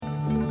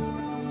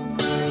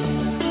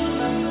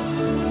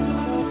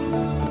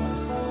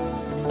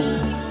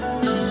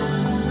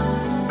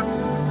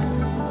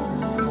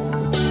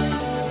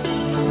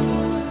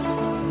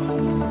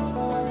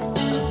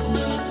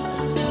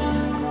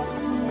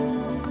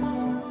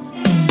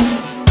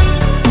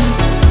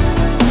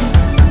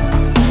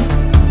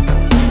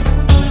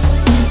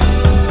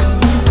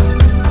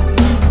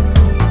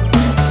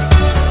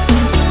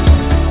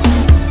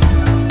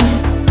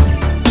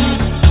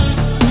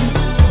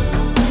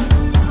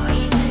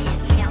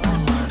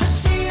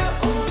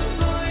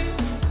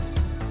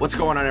What's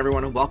going on,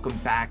 everyone, and welcome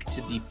back to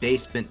the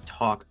Basement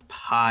Talk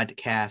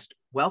podcast.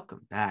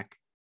 Welcome back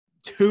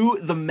to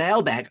the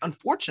mailbag.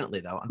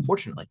 Unfortunately,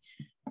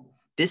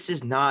 this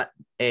is not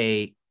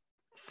a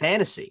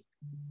fantasy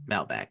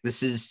mailbag.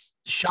 This is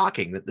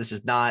shocking that this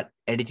is not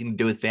anything to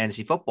do with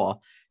fantasy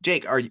football.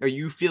 Jake, are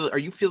you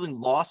feeling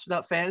lost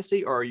without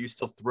fantasy, or are you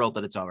still thrilled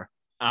that it's over?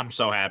 I'm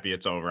so happy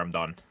it's over. I'm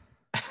done.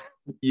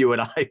 You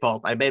and I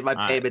both. I made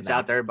my payments No.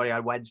 out to everybody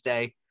on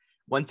Wednesday.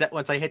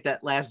 Once I hit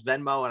that last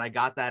Venmo and I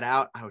got that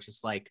out, I was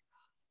just like,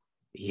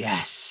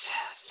 yes,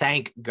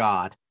 thank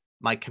God.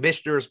 My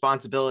commissioner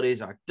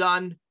responsibilities are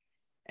done.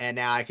 And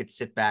now I could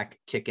sit back,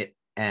 kick it,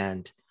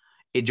 and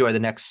enjoy the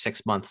next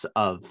 6 months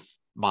of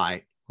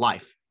my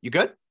life. You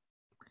good?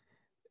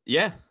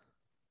 Yeah.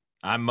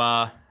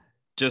 I'm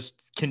just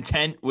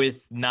content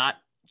with not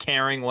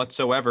caring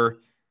whatsoever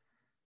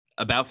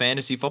about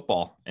fantasy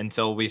football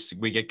until we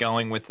get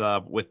going with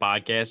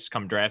podcasts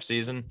come draft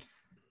season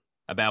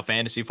about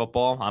fantasy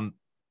football. I'm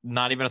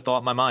not even a thought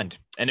in my mind.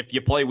 And if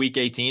you play week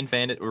 18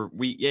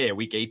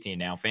 week 18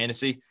 now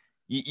fantasy,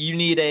 you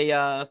need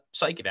a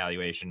psych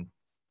evaluation.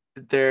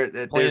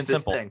 There's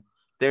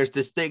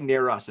this thing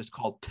near us. It's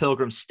called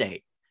Pilgrim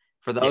State.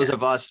 For those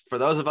of us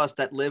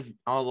that live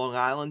on Long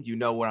Island, you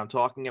know what I'm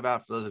talking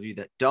about. For those of you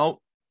that don't,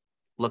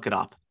 look it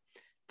up.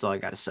 That's all I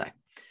got to say.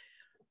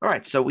 All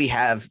right, so we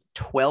have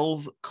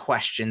 12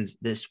 questions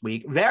this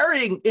week,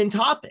 varying in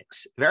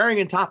topics. There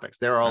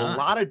are a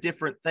lot of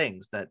different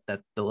things that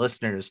the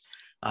listeners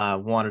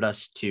wanted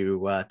us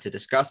to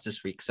discuss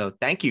this week. So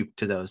thank you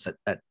to those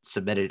that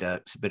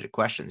submitted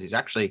questions. These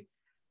actually,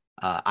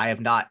 I have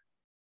not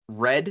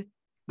read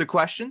the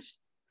questions.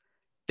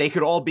 They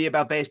could all be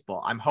about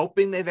baseball. I'm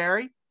hoping they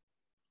vary,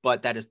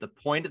 but that is the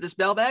point of this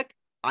mailbag.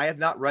 I have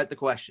not read the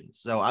questions,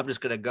 so I'm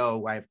just going to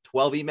go. I have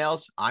 12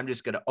 emails. I'm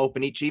just going to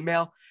open each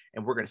email,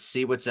 and we're going to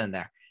see what's in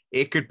there.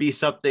 It could be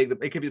something.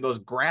 It could be the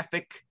most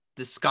graphic,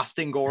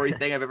 disgusting, gory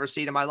thing I've ever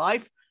seen in my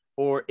life,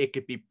 or it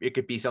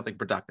could be something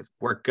productive.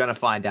 We're going to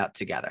find out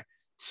together.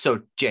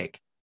 So,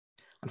 Jake,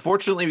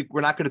 unfortunately,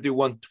 we're not going to do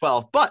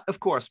 112, but of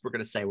course, we're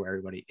going to say where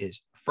everybody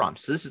is from.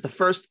 So this is the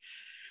first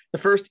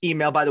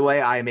email. By the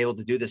way, I am able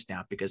to do this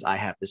now because I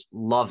have this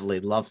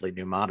lovely, lovely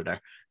new monitor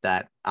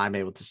that I'm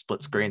able to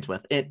split screens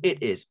with. And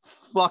it is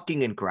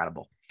fucking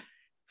incredible.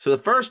 So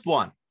the first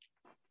one,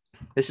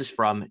 this is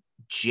from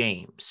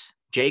James.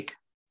 Jake,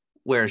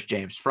 where's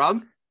James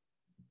from?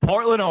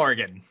 Portland,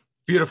 Oregon.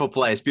 Beautiful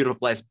place.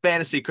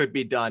 Fantasy could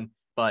be done,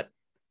 but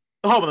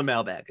the home of the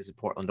mailbag is in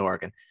Portland,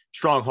 Oregon.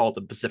 Stronghold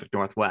of the Pacific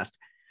Northwest.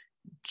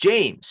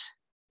 James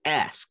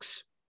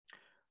asks,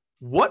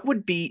 what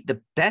would be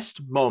the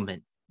best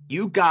moment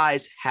you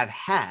guys have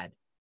had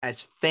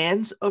as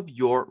fans of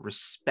your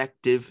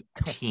respective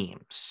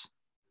teams?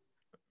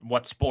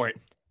 What sport?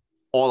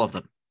 All of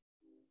them.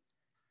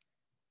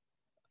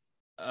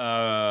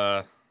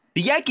 The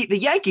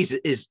Yankees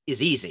is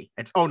easy.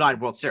 It's 09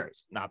 World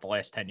Series. Not the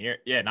last 10 years.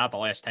 Yeah, not the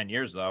last 10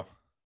 years though.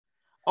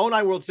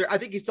 09 World Series. I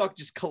think he's talking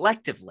just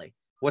collectively.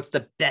 What's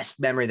the best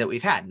memory that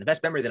we've had? And the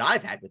best memory that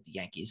I've had with the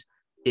Yankees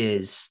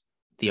is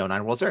the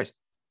 09 World Series.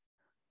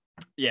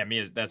 Yeah,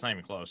 that's not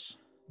even close.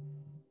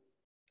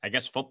 I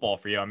guess football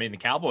for you. I mean,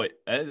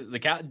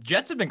 the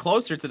Jets have been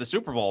closer to the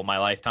Super Bowl in my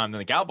lifetime than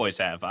the Cowboys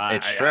have.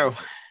 It's true.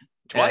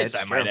 Twice,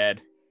 I might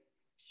add.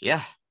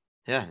 Yeah.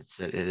 It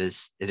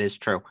is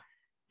true.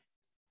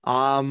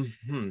 For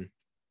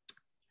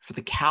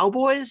the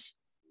Cowboys,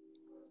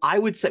 I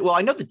would say, well,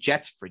 I know the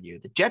Jets for you.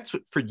 The Jets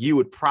for you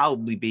would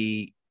probably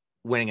be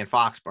winning in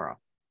Foxborough.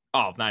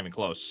 Oh, not even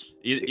close.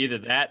 Either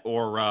that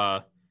or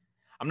I'm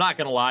not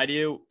going to lie to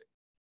you.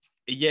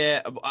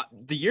 Yeah,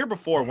 the year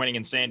before winning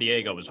in San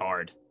Diego was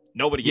hard.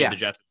 Nobody gave the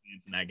Jets a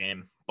chance in that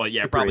game. But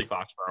yeah, Agreed. Probably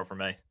Foxborough for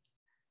me.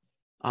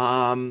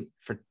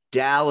 For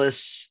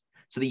Dallas,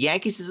 so the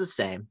Yankees is the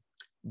same.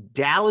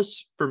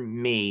 Dallas for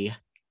me,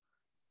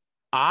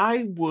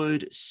 I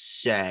would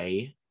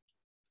say,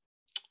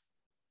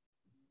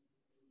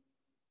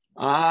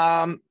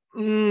 I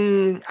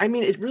mean,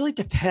 it really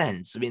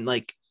depends. I mean,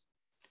 like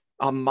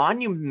a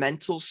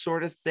monumental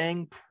sort of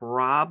thing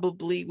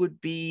probably would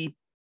be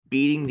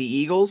beating the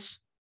Eagles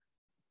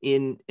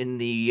in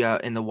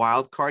the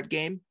wild card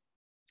game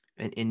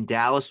in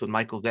Dallas when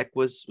Michael Vick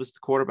was the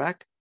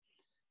quarterback.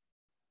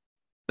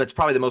 That's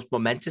probably the most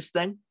momentous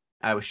thing.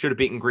 I should have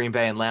beaten Green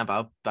Bay and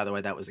Lambeau. By the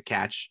way, that was a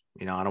catch.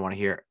 I don't want to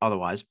hear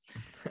otherwise.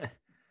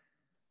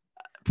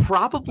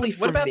 Probably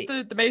for me. What me,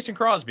 about the Mason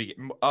Crosby?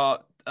 No.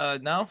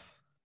 I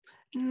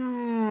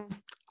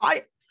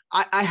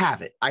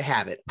have it.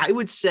 I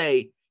would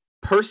say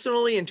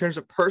personally, in terms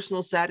of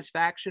personal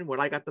satisfaction,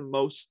 what I got the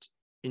most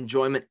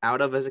enjoyment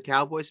out of as a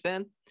Cowboys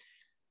fan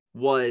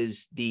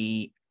was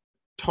the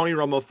Tony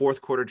Romo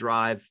fourth quarter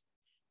drive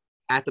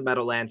at the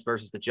Meadowlands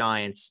versus the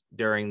Giants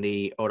during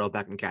the Odell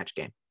Beckham catch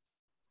game.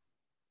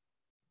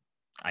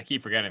 I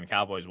keep forgetting the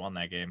Cowboys won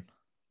that game.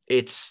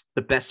 It's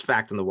the best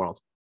fact in the world.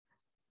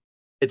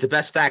 It's the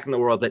best fact in the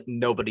world that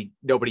nobody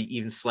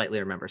even slightly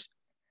remembers.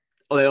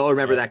 Oh, they all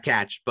remember that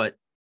catch, but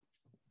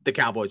the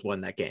Cowboys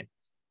won that game.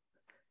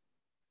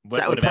 So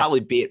that would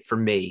probably be it for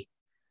me.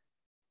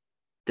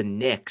 The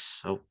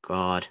Knicks. Oh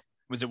God.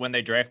 Was it when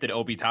they drafted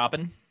Obi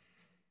Toppin?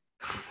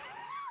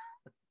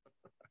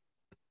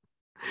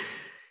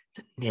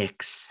 The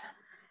Knicks.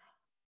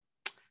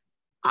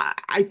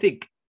 I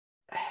think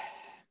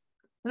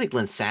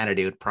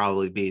Linsanity would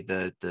probably be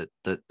the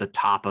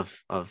top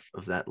of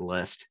that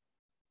list.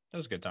 That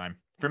was a good time.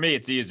 For me,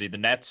 it's easy. The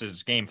Nets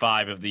is game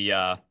 5 of the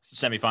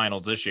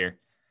semifinals this year.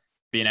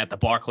 Being at the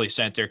Barclays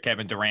Center,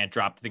 Kevin Durant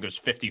dropped, I think it was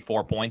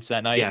 54 points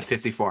that night. Yeah,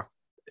 54.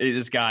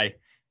 This guy,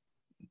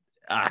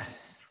 I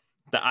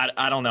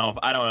don't know.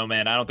 I don't know,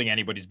 man. I don't think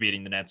anybody's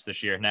beating the Nets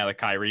this year now that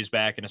Kyrie's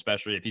back, and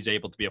especially if he's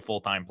able to be a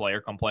full-time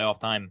player come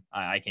playoff time.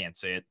 I can't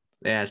see it.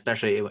 Yeah,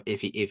 especially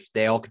if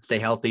they all could stay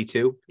healthy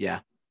too. Yeah,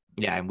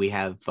 and we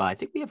have I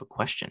think we have a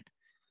question,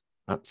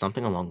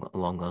 something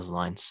along those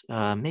lines.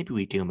 Maybe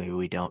we do, maybe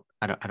we don't.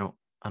 I don't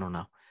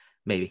know.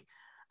 Maybe.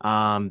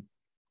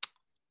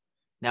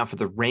 Now for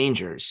the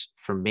Rangers,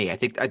 for me, I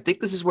think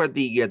this is where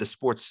the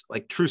sports,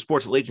 like true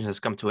sports allegiance, has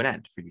come to an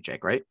end for you,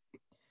 Jake. Right?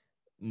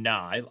 No,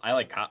 I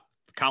like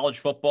college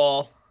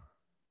football.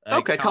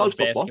 Okay, college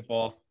basketball.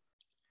 Football.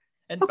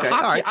 And okay,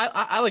 hockey, all right.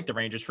 I like the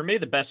Rangers. For me,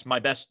 my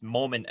best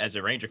moment as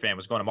a Ranger fan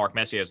was going to Mark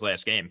Messier's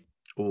last game.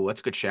 Oh,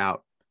 that's a good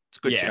shout. It's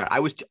a good shout. I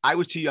was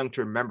too young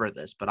to remember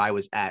this, but I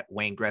was at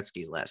Wayne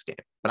Gretzky's last game.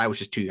 But I was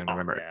just too young to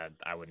remember it.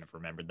 I wouldn't have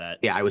remembered that.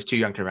 Yeah, I was too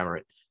young to remember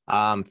it.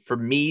 For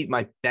me,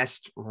 my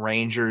best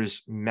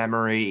Rangers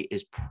memory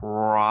is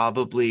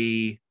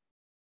probably,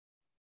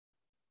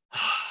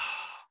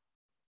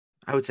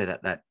 I would say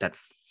that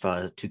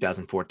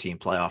 2014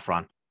 playoff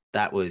run.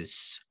 That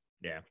was,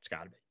 yeah, it's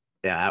got to be.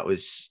 Yeah,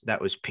 that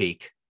was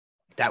peak.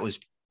 That was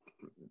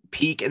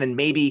peak. And then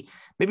maybe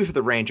for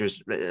the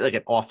Rangers, like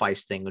an off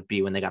ice thing would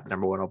be when they got the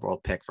number 1 overall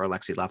pick for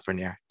Alexis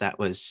Lafreniere. That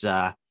was,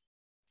 I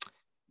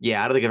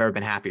don't think I've ever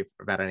been happy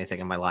about anything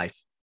in my life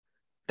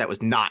that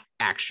was not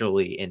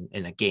actually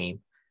in a game.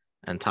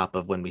 On top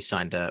of when we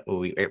signed,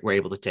 we were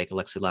able to take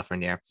Alexis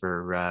Lafreniere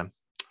for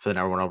the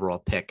number 1 overall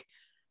pick.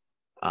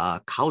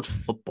 College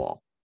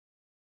football,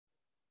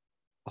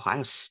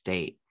 Ohio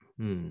State.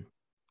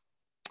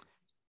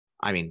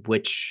 I mean,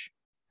 which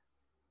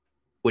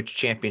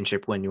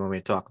championship win you want me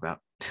to talk about?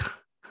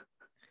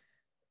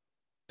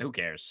 Who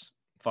cares?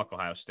 Fuck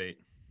Ohio State.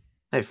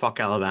 Hey, fuck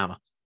Alabama.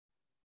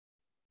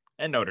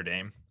 And Notre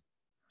Dame.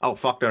 Oh,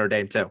 fuck Notre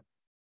Dame too.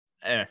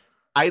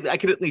 I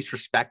could at least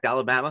respect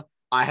Alabama.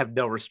 I have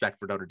no respect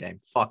for Notre Dame.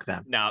 Fuck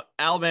them. Now,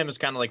 Alabama's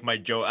kind of like my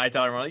joke. I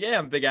tell everyone, yeah,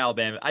 I'm a big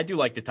Alabama. I do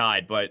like the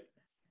Tide, but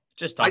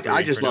just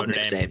I just love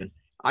Nick Saban.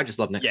 I just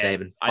love Nick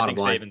Saban. I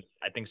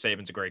think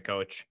Saban's a great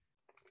coach.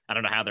 I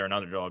don't know how they're an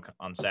underdog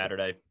on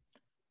Saturday.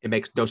 It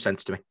makes no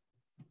sense to me.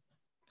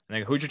 And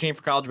then, who's your team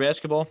for college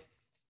basketball?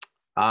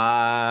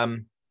 I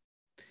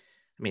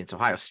mean, it's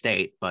Ohio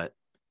State, but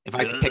if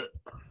I had to pick,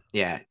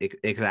 yeah,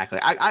 exactly.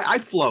 I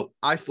float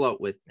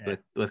with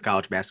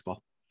college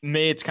basketball.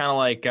 Me, it's kind of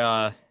like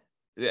I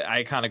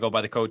kind of go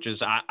by the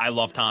coaches. I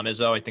love Tom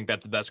Izzo. I think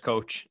that's the best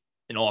coach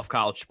in all of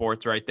college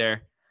sports, right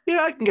there.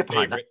 Yeah, I can get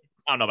behind that.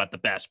 I don't know about the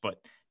best, but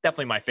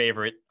definitely my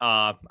favorite.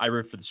 I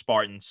root for the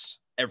Spartans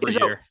every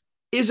year.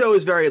 Izzo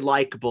is very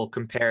likable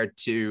compared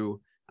to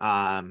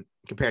when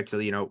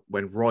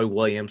Roy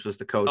Williams was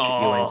the coach at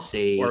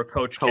UNC or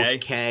Coach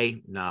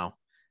K. No,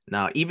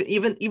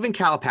 even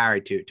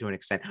Calipari to an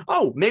extent.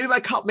 Oh, maybe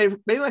my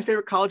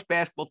favorite college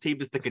basketball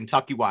team is the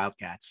Kentucky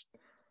Wildcats.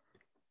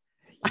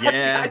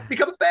 Yeah, I have to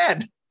become a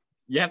fan.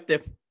 You have to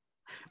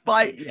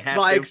by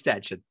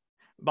extension.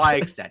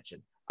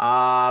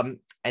 And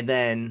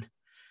then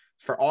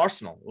for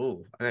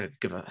Arsenal, I gotta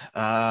give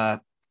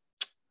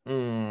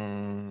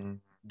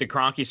the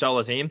Kroenke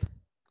solo team?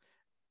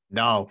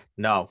 No.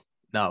 But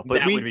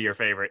that would be your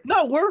favorite.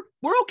 No, we're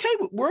okay.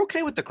 We're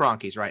okay with the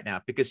Kroenkes right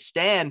now because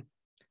Stan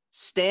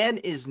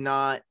is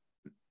not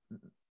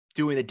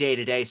doing the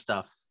day-to-day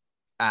stuff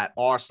at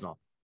Arsenal.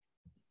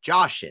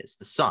 Josh is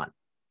the son.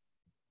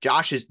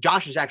 Josh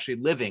is actually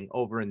living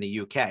over in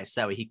the UK,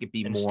 so he could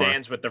be more.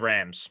 Stan's with the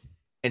Rams.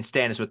 And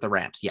Stan is with the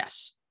Rams,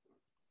 yes.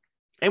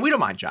 And we don't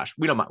mind Josh.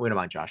 We don't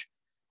mind Josh.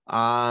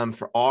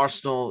 For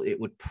Arsenal, it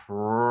would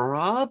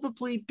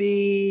probably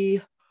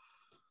be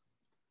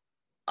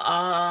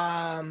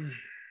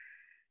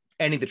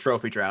ending the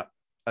trophy drought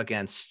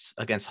against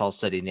Hull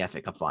City in the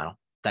FA Cup final.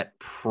 That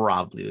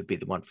probably would be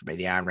the one for me,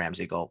 the Aaron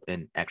Ramsey goal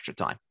in extra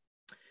time.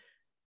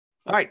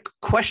 All right,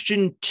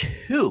 question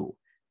 2.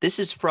 This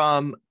is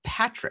from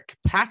Patrick.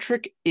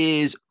 Patrick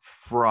is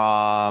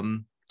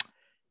from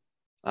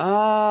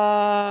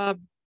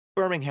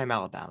Birmingham,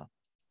 Alabama.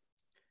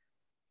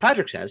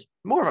 Patrick says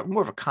more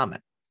of a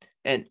comment,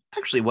 and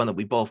actually one that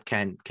we both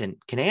can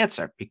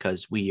answer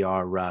because we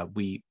are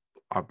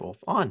both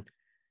on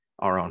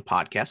our own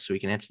podcast, so we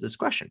can answer this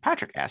question.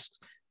 Patrick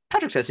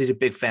says he's a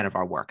big fan of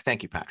our work.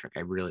 Thank you, Patrick.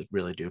 I really,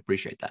 really do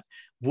appreciate that.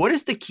 What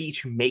is the key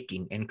to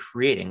making and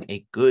creating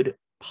a good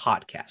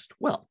podcast?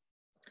 Well,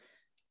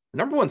 the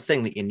number one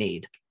thing that you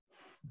need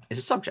is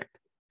a subject.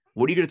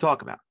 What are you going to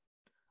talk about?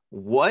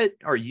 What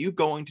are you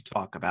going to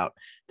talk about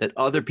that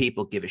other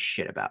people give a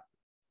shit about?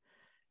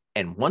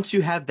 And once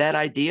you have that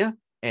idea,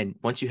 And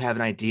once you have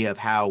an idea of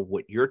how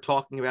what you're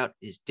talking about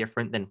is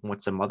different than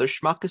what some other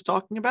schmuck is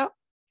talking about,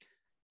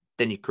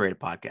 then you create a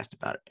podcast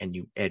about it and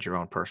you add your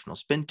own personal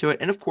spin to it.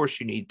 And of course,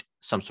 you need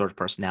some sort of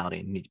personality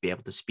and you need to be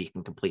able to speak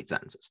in complete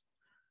sentences.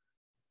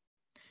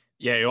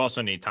 Yeah, you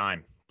also need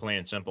time, plain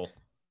and simple.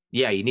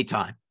 Yeah, you need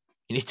time.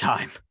 You need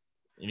time.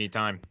 You need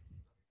time.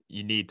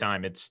 You need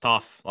time. It's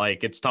tough.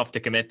 Like, it's tough to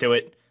commit to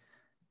it.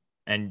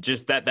 And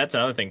just that's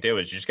another thing, too,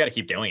 is you just got to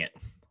keep doing it.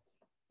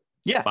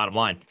 Yeah. Bottom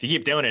line. If you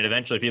keep doing it,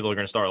 eventually people are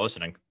going to start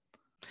listening.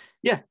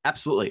 Yeah,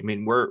 absolutely. I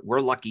mean,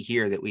 we're lucky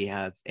here that we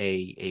have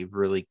a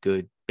really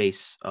good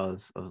base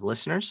of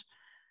listeners.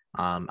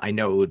 I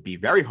know it would be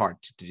very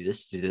hard to do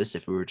this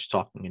if we were just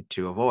talking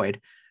into a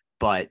void,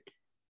 but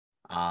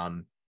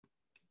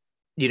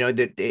you know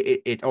that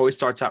it always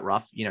starts out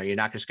rough. You know, you're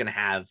not just going to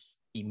have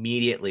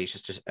immediately it's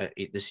just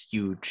this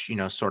huge, you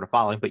know, sort of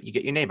following, but you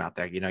get your name out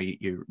there. You know,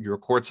 you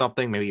record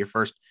something, maybe your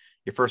first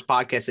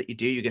podcast that you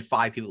do, you get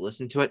 5 people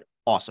listen to it.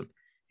 Awesome.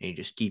 And you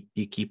just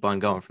keep on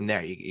going from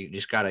there. You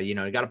just gotta, you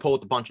gotta pull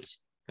with the punches.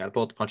 You gotta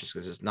pull with the punches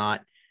because it's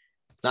not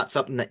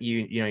something that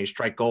you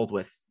strike gold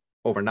with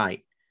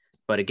overnight.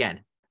 But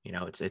again, you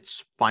know,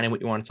 it's finding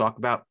what you want to talk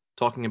about,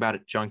 talking about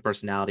it, showing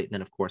personality, and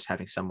then of course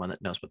having someone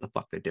that knows what the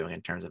fuck they're doing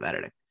in terms of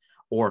editing,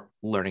 or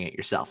learning it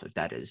yourself if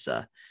that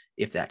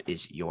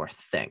is your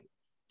thing.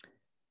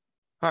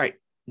 All right,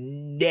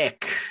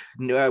 Nick,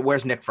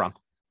 where's Nick from?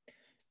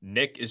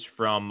 Nick is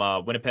from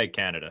Winnipeg,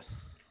 Canada.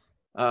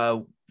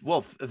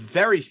 Well,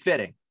 very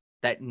fitting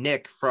that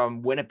Nick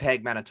from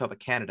Winnipeg, Manitoba,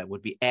 Canada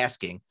would be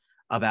asking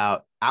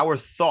about our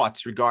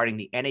thoughts regarding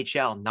the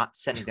NHL not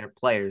sending their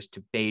players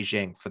to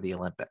Beijing for the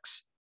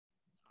Olympics.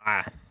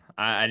 I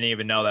didn't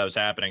even know that was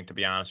happening, to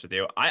be honest with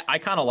you. I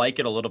kind of like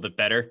it a little bit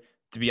better,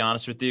 to be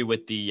honest with you,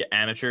 with the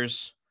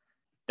amateurs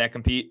that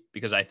compete,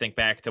 because I think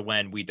back to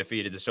when we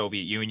defeated the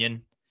Soviet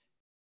Union.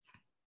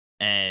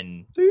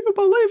 And do you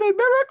believe in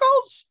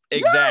miracles?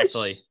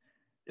 Exactly. Yes!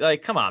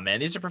 Like, come on, man.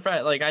 These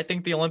are like, I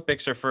think the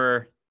Olympics are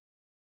for,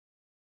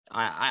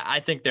 I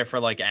think they're for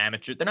like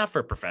amateur. They're not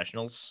for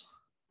professionals.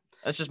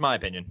 That's just my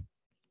opinion.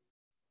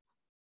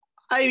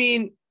 I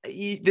mean,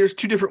 there's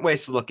 2 different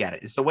ways to look at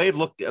it. It's the way of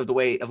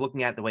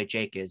looking at it the way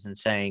Jake is, and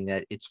saying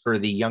that it's for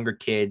the younger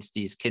kids,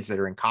 these kids that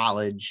are in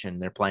college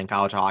and they're playing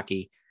college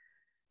hockey.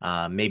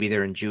 Maybe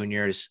they're in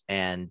juniors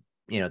and,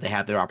 you know, they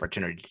have their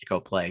opportunity to go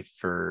play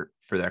for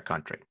their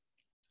country.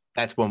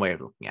 That's one way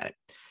of looking at it.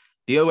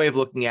 The other way of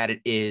looking at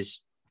it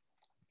is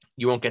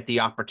you won't get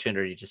the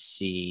opportunity to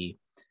see,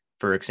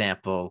 for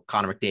example,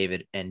 Connor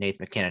McDavid and Nathan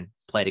MacKinnon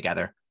play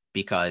together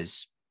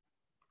because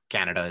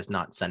Canada is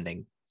not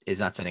sending any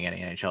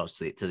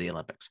NHLs to the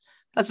Olympics.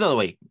 That's another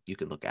way you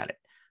could look at it.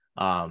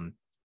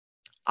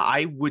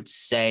 I would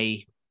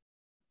say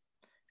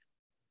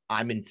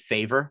I'm in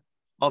favor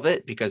of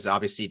it because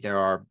obviously there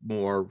are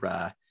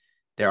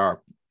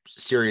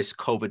serious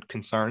COVID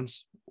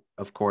concerns,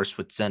 of course,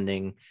 with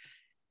sending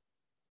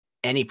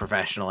any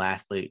professional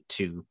athlete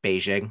to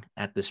Beijing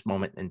at this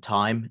moment in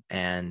time.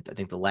 And I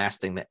think the last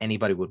thing that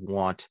anybody would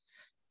want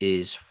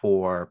is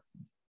for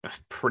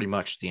pretty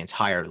much the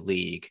entire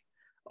league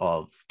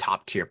of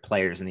top tier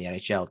players in the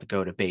NHL to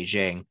go to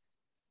Beijing,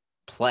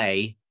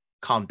 play,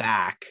 come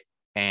back,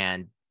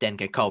 and then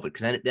get COVID,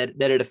 because then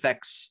it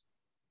affects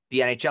the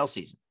NHL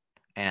season.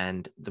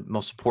 And the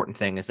most important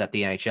thing is that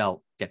the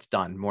NHL gets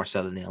done more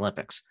so than the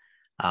Olympics.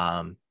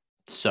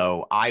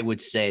 So I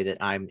would say that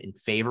I'm in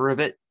favor of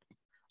it.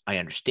 I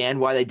understand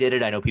why they did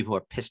it. I know people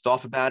are pissed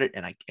off about it,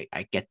 and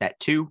I get that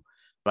too.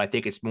 But I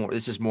think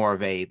this is more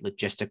of a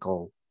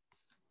logistical,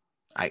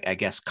 I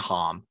guess,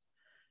 calm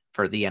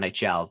for the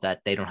NHL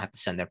that they don't have to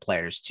send their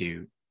players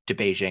to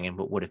Beijing in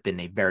what would have been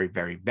a very,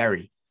 very,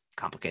 very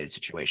complicated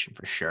situation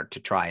for sure to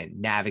try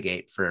and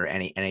navigate for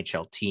any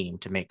NHL team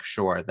to make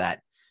sure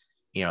that,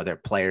 you know, their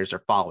players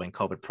are following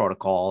COVID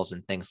protocols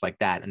and things like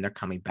that. And they're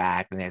coming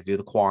back and they have to do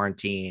the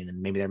quarantine,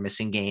 and maybe they're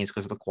missing games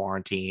because of the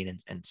quarantine,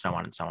 and so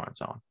on and so on and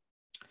so on.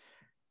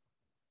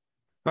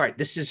 All right.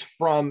 This is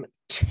from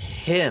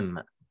Tim.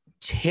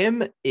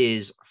 Tim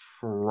is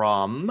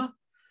from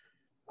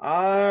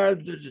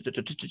San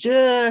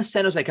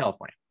Jose,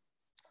 California.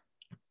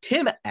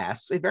 Tim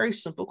asks a very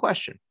simple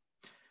question.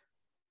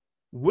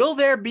 Will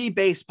there be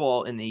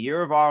baseball in the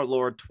year of our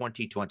Lord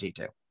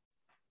 2022?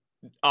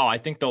 Oh, I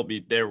think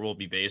there will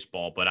be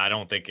baseball, but I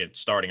don't think it's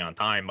starting on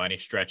time by any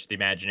stretch of the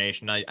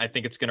imagination. I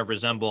think it's going to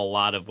resemble a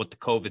lot of what the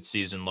COVID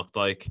season looked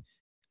like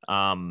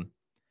from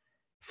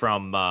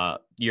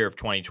year of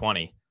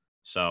 2020.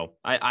 So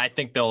I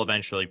think they'll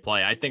eventually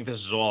play. I think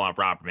this is all on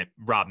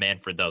Rob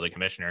Manfred, though, the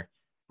commissioner,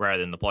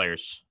 rather than the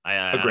players.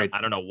 I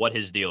don't know what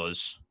his deal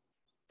is.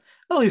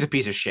 Oh, he's a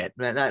piece of shit.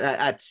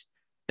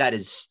 That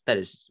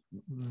is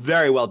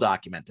very well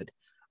documented.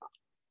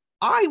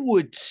 I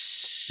would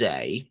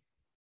say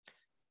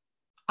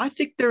I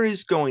think there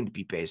is going to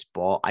be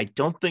baseball. I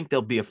don't think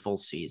there'll be a full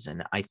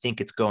season. I think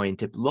it's going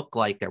to look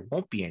like there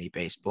won't be any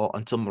baseball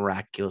until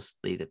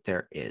miraculously that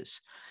there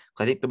is.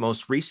 I think the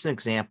most recent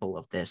example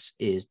of this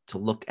is to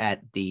look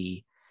at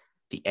the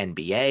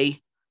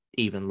NBA.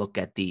 even look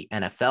at the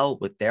NFL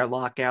with their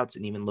lockouts,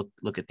 and even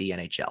look at the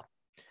NHL.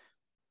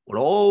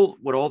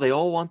 What they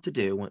all want to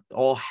do, what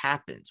all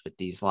happens with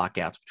these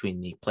lockouts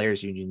between the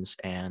players' unions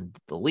and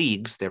the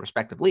leagues, their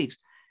respective leagues,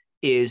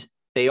 is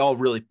they all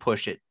really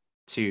push it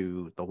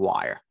to the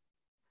wire.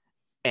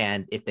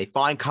 And if they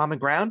find common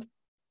ground,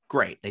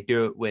 great. They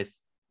do it with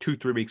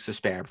 2-3 weeks to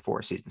spare before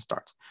a season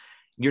starts.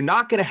 You're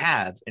not going to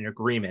have an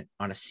agreement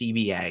on a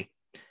CBA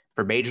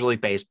for Major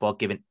League Baseball,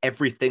 given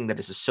everything that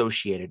is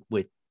associated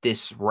with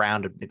this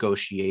round of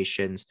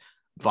negotiations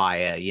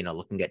via,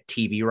 looking at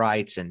TV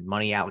rights and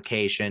money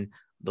allocation,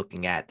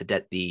 looking at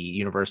the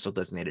universal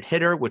designated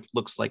hitter, which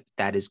looks like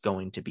that is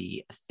going to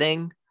be a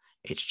thing.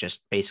 It's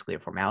just basically a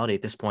formality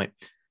at this point.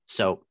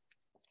 So,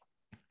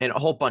 and a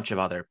whole bunch of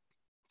other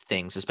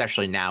things,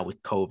 especially now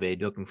with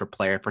COVID, looking for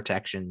player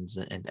protections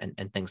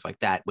and things like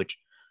that, which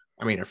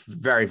are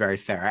very, very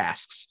fair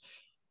asks.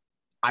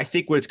 I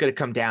think what it's going to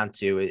come down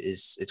to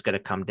is it's going to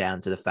come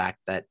down to the fact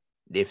that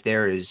if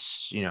there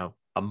is,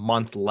 a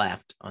month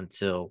left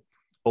until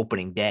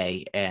opening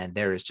day and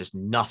there is just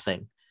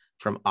nothing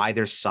from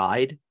either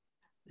side,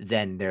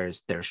 then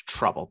there's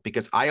trouble.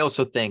 Because I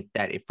also think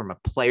that if from a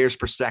player's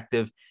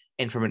perspective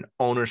and from an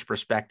owner's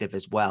perspective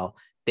as well,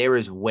 there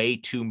is way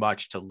too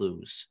much to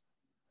lose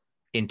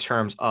in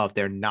terms of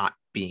there not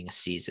being a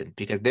season,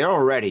 because they're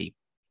already,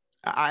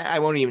 I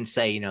won't even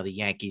say, the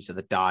Yankees or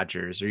the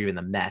Dodgers or even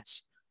the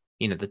Mets,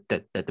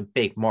 the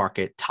big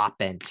market top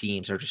end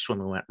teams are just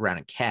swimming around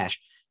in cash.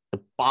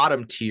 The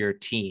bottom tier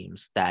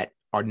teams that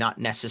are not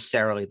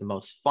necessarily the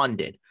most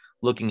funded,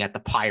 looking at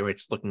the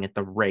Pirates, looking at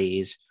the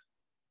Rays,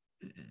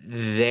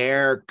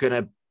 they're going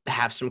to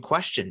have some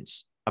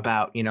questions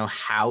about,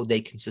 how they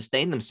can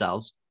sustain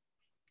themselves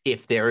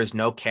if there is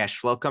no cash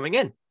flow coming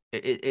in.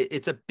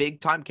 It's a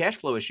big time cash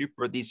flow issue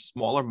for these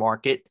smaller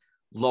market,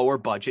 lower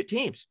budget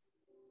teams.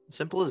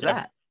 Simple as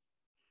that.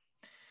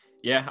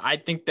 Yeah, I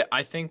think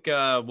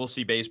we'll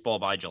see baseball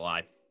by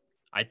July.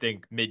 I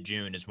think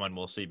mid-June is when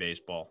we'll see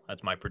baseball.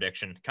 That's my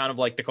prediction. Kind of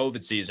like the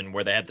COVID season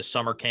where they had the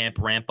summer camp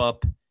ramp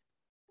up.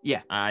 Yeah.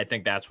 I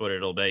think that's what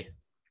it'll be.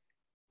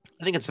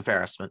 I think it's a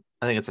fair estimate.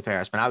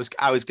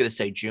 I was going to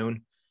say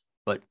June,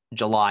 but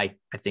July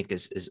I think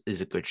is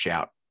a good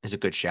shout.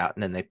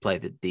 And then they play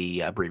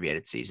the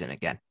abbreviated season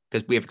again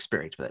because we have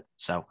experience with it.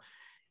 So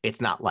it's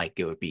not like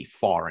it would be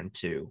foreign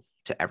to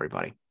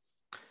everybody.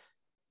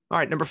 All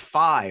right, number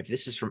 5.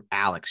 This is from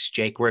Alex.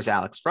 Jake, where's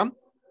Alex from?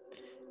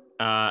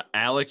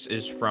 Alex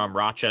is from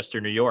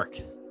Rochester, New York.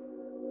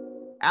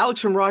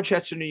 Alex from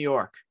Rochester, New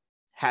York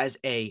has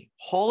a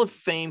Hall of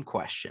Fame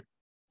question.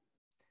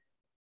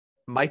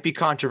 Might be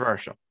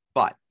controversial,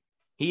 but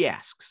he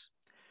asks,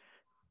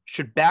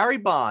 should Barry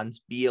Bonds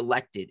be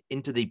elected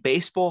into the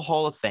Baseball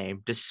Hall of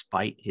Fame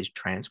despite his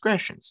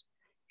transgressions?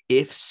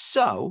 If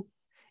so,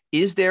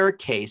 is there a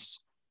case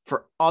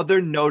for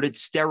other noted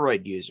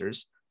steroid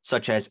users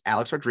such as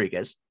Alex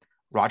Rodriguez,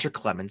 Roger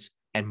Clemens,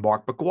 and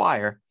Mark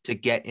McGwire to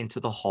get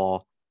into the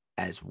Hall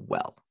as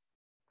well?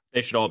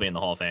 They should all be in the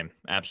Hall of Fame.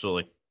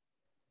 Absolutely.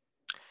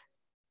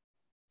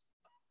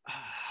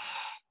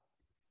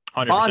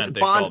 100%.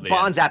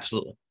 Bonds,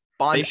 absolutely.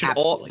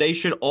 They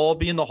should all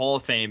be in the Hall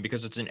of Fame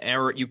because it's an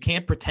era. You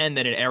can't pretend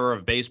that an era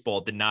of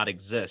baseball did not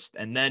exist.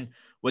 And then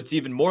what's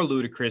even more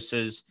ludicrous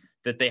is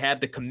that they have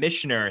the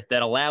commissioner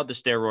that allowed the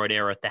steroid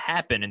era to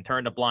happen and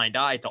turned a blind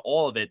eye to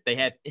all of it. They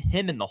have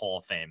him in the Hall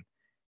of Fame.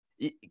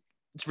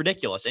 It's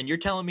ridiculous. And you're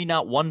telling me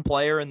not one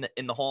player in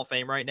the Hall of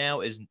Fame right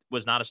now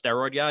was not a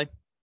steroid guy?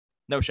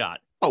 No shot.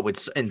 Oh,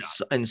 it's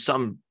in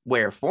some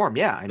way or form.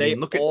 Yeah. They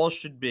all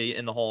should be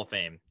in the Hall of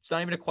Fame. It's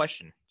not even a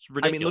question. It's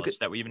ridiculous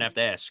that we even have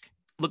to ask.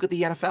 Look at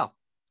the NFL.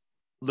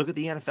 Look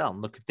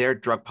at their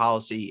drug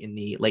policy in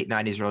the late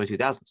 90s, early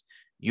 2000s.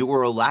 You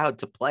were allowed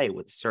to play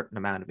with a certain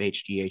amount of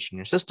HGH in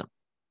your system.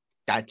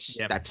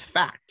 That's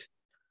fact.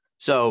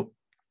 So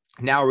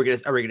now are we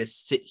gonna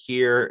sit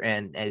here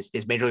and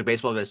is Major League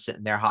Baseball gonna sit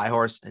in their high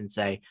horse and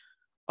say,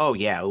 oh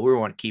yeah, we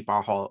want to keep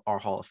our Hall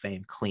of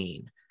Fame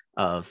clean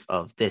of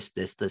this,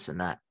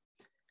 and that?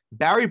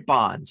 Barry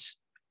Bonds,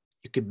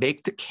 you could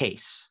make the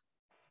case.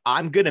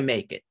 I'm gonna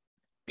make it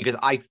because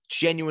I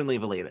genuinely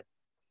believe it.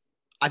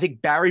 I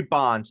think Barry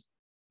Bonds,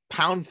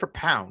 pound for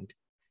pound,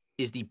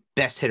 is the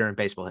best hitter in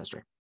baseball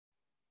history.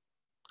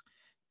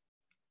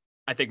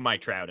 I think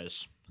Mike Trout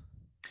is.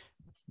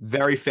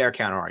 Very fair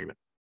counter argument.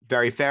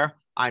 Very fair.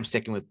 I'm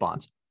sticking with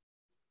Bonds.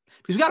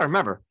 Because we got to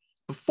remember,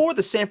 before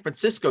the San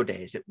Francisco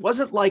days, it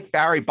wasn't like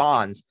Barry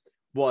Bonds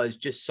was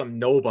just some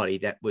nobody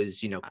that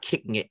was,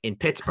 kicking it in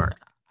Pittsburgh.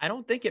 I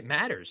don't think it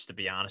matters, to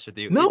be honest with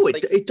you. No,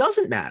 it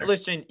doesn't matter.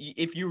 Listen,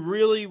 if you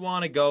really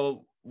want to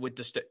go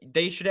with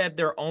they should have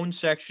their own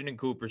section in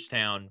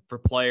Cooperstown for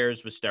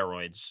players with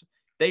steroids.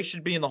 They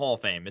should be in the Hall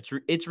of Fame.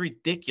 It's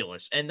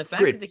ridiculous. And the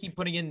fact that they keep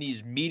putting in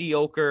these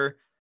mediocre,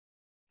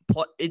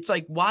 it's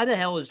like, why the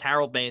hell is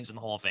Harold Baines in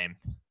the Hall of Fame?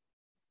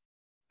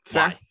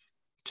 Fair.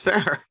 It's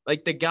fair.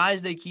 Like the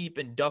guys they keep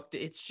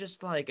inducted, it's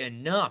just like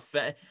enough.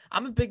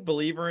 I'm a big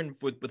believer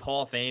with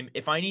Hall of Fame.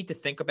 If I need to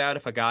think about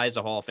if a guy is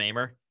a Hall of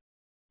Famer,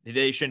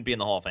 they shouldn't be in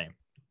the Hall of Fame.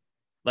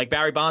 Like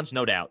Barry Bonds,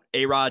 no doubt.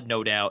 A-Rod,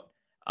 no doubt.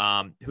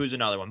 Who's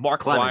another one?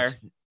 Mark Clemens.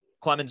 McGwire.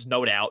 Clemens,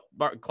 no doubt.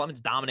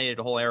 Clemens dominated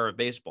the whole era of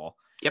baseball.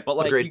 Yep, but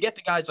like agreed. you get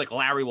the guys like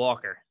Larry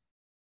Walker.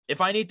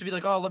 If I need to be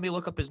like, oh, let me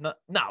look up his no,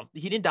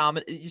 he didn't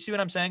dominate. You see what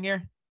I'm saying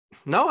here?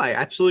 No, I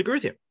absolutely agree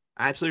with you.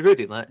 I absolutely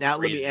agree with you. Now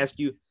let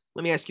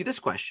me ask you this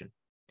question.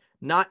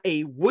 Not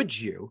a would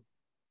you,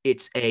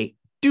 it's a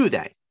do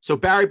they. So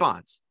Barry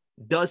Bonds,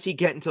 does he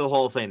get into the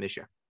Hall of Fame this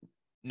year?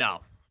 No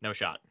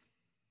shot.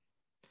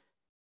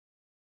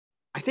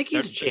 I think he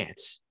has a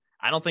chance.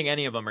 I don't think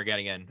any of them are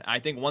getting in. I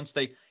think once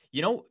they,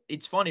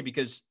 it's funny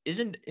because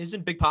isn't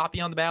Big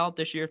Papi on the ballot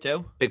this year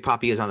too? Big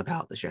Papi is on the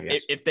ballot this year,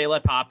 yes. If they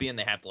let Papi in,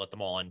 they have to let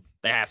them all in.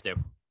 They have to.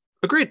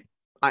 Agreed.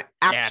 I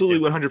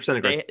absolutely 100%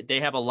 agree. They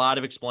have a lot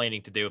of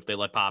explaining to do if they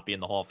let Papi in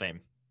the Hall of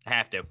Fame.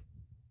 Have to.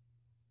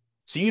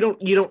 So you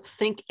don't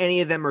think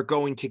any of them are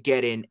going to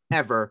get in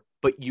ever,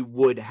 but you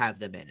would have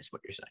them in, is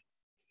what you're saying.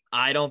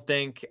 I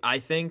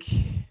think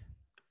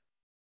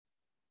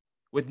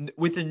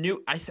with a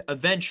new,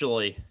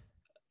 eventually,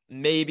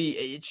 maybe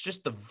it's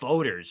just the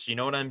voters. You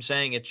know what I'm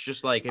saying? It's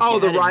just like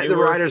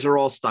the writers are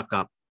all stuck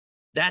up.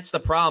 That's the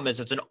problem. Is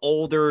it's an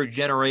older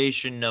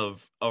generation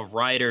of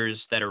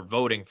writers that are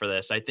voting for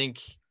this.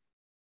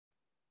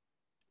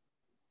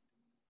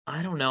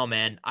 I don't know,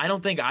 man. I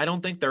don't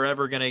think they're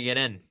ever gonna get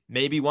in.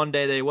 Maybe one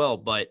day they will,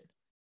 but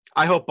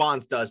I hope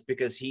Bonds does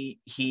because he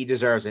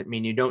deserves it. I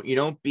mean, you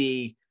don't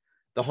be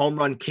the home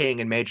run king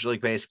in Major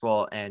League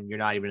Baseball and you're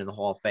not even in the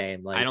Hall of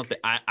Fame. Like I don't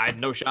think I have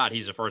no shot.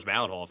 He's a first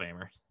ballot Hall of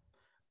Famer.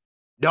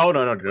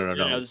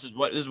 No. This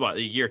is what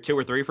year 2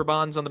 or 3 for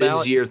Bonds on the ballot.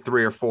 This is year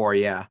 3 or 4.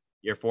 Yeah,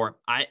 year 4.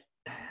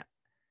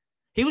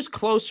 He was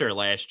closer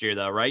last year,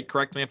 though, right?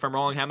 Correct me if I'm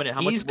wrong. How much?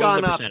 He's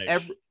gone up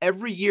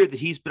every year that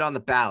he's been on the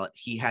ballot.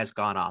 He has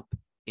gone up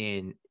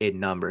in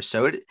numbers.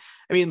 So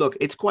look,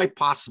 it's quite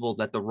possible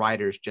that the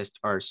writers just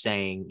are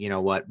saying, you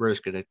know what, we're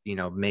just gonna,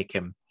 make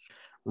him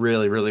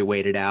really, really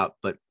wait it out.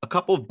 But a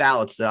couple of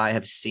ballots that I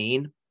have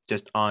seen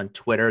just on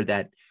Twitter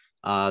that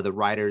the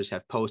writers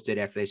have posted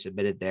after they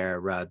submitted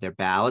their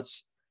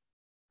ballots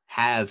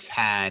have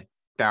had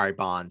Barry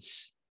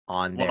Bonds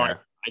on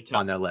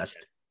their list.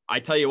 I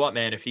tell you what,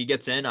 man, if he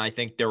gets in, I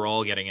think they're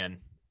all getting in.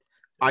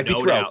 I'd be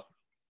thrilled.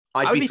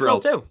 I'd be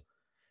thrilled too.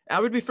 I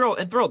would be thrilled.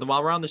 And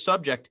while we're on the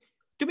subject,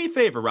 do me a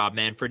favor, Rob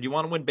Manfred. You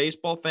want to win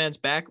baseball fans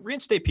back?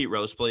 Reinstate Pete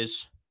Rose,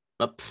 please.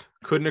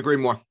 Couldn't agree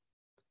more.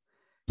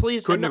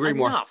 Please, couldn't agree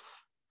more.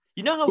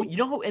 You know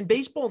how, and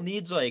baseball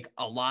needs like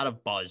a lot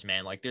of buzz,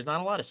 man. Like there's not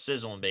a lot of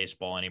sizzle in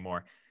baseball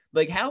anymore.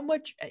 Like how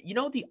much,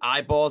 the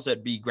eyeballs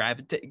that be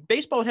gravitating.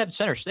 Baseball would have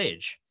center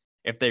stage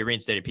if they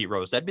reinstated Pete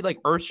Rose. That'd be like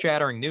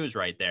earth-shattering news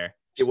right there.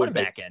 Just put him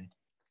back in.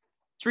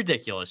 It's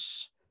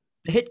ridiculous.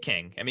 The hit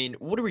king. I mean,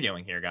 what are we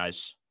doing here,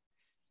 guys?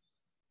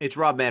 It's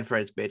Rob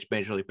Manfred's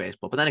Major League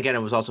Baseball. But then again,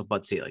 it was also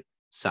Bud Selig.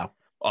 So.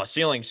 Oh,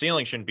 Selig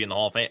shouldn't be in the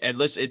Hall of Fame. And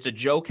listen, it's a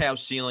joke how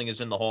Selig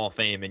is in the Hall of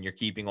Fame and you're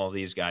keeping all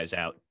these guys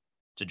out.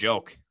 It's a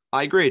joke.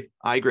 I agree.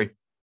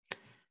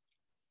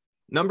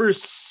 Number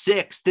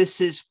 6. This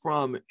is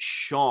from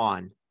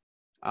Sean.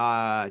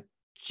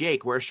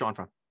 Jake, where's Sean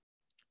from?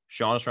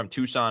 Sean is from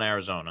Tucson,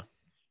 Arizona.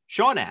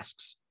 Sean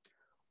asks,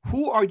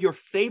 who are your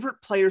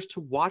favorite players to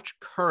watch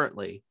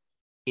currently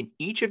in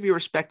each of your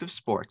respective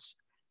sports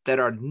that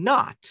are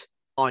not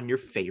on your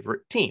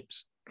favorite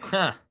teams?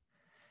 Huh.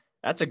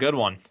 That's a good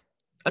one.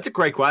 That's a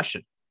great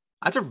question.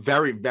 That's a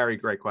very, very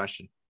great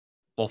question.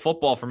 Well,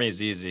 football for me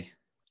is easy.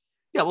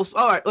 Yeah, well,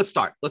 all right, let's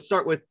start. Let's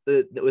start with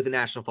the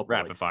National Football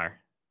Rapid fire.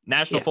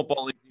 National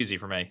Football League is easy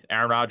for me.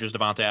 Aaron Rodgers,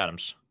 Davante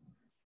Adams.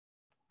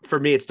 For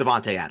me, it's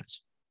Davante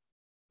Adams.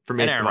 For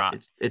me, it's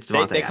Davante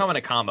Adams. They come in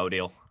a combo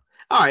deal.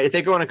 All right, if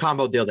they go in a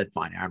combo deal, then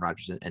fine. Aaron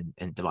Rodgers and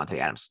Davante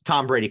Adams.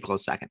 Tom Brady,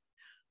 close second.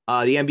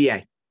 The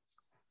NBA.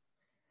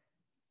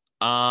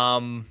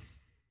 I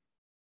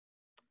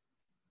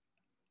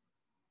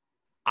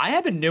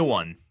have a new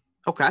one.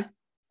 Okay.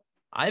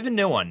 I have a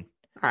new one.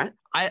 All right.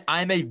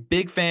 I'm a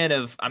big fan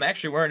of, I'm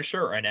actually wearing a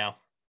shirt right now,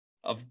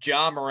 of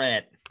Ja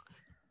Morant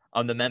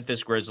on the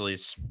Memphis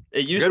Grizzlies.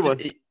 It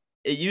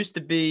used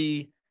to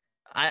be,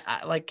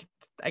 I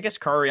guess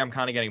Curry I'm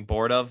kind of getting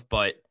bored of,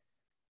 but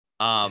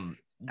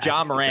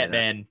Ja Morant,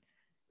 man.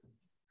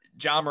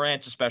 Ja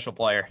Morant's a special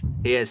player.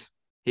 He is.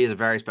 He is a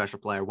very special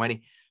player.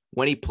 When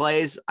he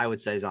plays, I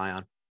would say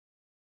Zion.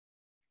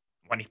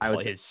 When he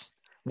plays.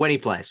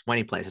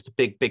 It's a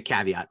big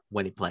caveat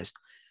when he plays.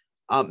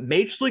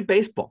 Major League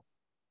Baseball.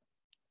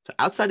 So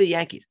outside of the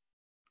Yankees.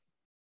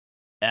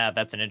 Yeah,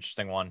 that's an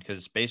interesting one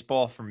because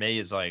baseball for me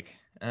is like,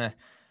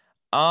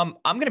 I'm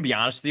going to be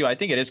honest with you. I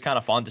think it is kind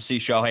of fun to see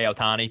Shohei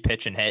Ohtani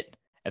pitch and hit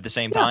at the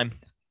same time.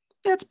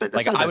 Yeah, that's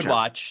like I would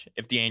watch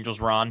if the Angels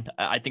were on.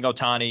 I think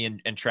Ohtani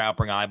and Trout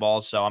bring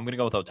eyeballs, so I'm going to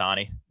go with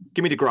Ohtani.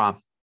 Give me DeGrom.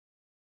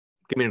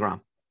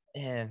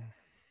 Yeah.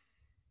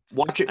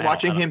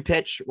 Watching him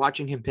pitch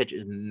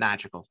is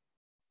magical.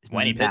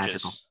 When he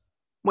pitches.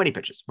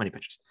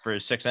 For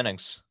 6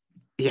 innings.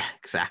 Yeah,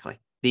 exactly.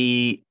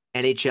 The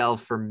NHL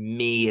for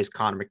me is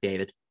Connor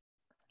McDavid.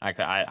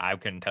 I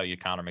couldn't tell you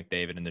Connor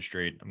McDavid in the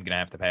street. I'm gonna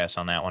have to pass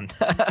on that one.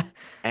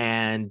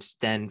 And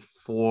then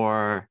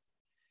for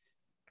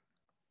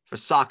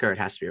soccer, it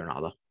has to be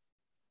Ronaldo.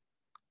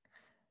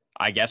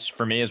 I guess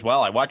for me as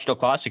well. I watched El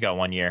Clasico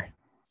one year.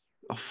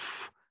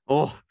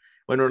 Oh,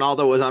 when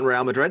Ronaldo was on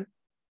Real Madrid?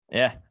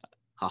 Yeah.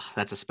 Oh,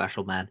 that's a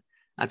special man.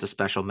 That's a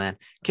special man.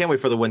 Can't wait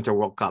for the Winter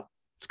World Cup.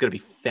 It's going to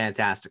be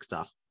fantastic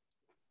stuff.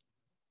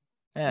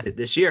 Yeah.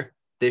 This year.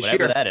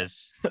 Whatever that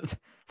is.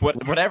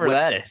 Whatever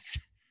that is.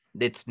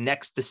 It's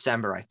next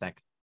December, I think.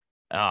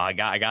 Oh, I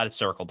got it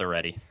circled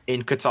already.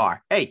 In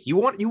Qatar. Hey, you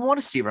want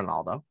to see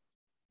Ronaldo?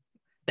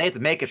 They have to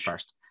make it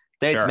first.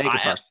 They have to make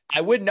it first.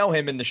 I would know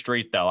him in the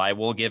street, though. I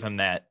will give him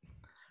that.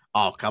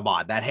 Oh, come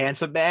on. That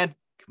handsome man?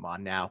 Come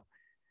on now.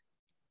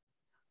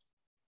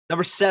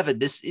 Number 7,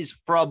 this is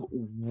from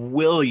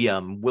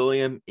William.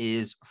 William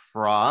is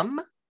from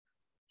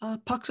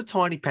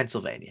Puxatawney,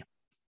 Pennsylvania.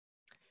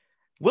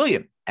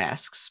 William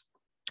asks,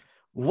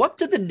 what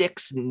do the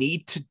Knicks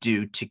need to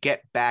do to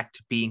get back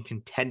to being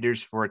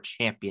contenders for a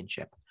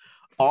championship?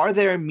 Are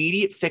there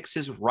immediate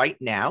fixes right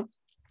now,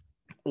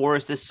 or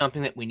is this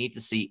something that we need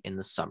to see in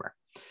the summer?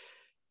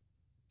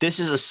 This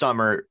is a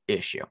summer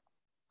issue.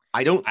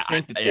 I don't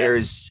think that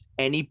there's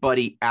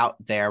anybody out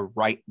there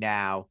right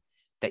now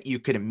that you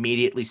could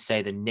immediately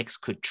say the Knicks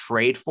could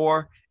trade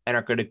for and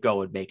are going to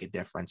go and make a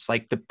difference.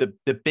 Like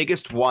the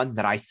biggest one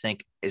that I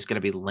think is going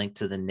to be linked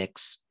to the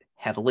Knicks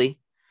heavily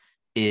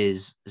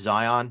is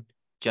Zion,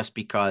 just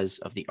because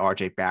of the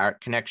RJ Barrett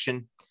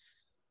connection.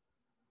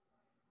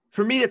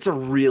 For me, that's a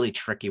really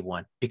tricky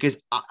one because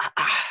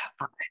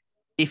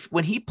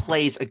when he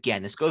plays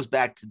again, this goes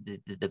back to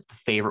the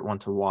favorite one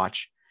to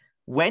watch.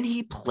 When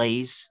he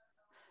plays,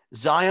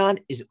 Zion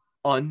is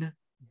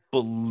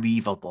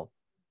unbelievable.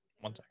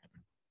 1 second.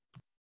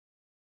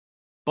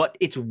 But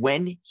it's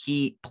when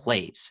he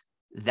plays.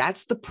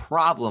 That's the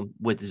problem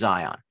with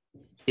Zion,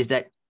 is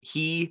that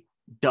he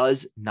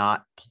does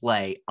not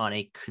play on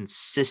a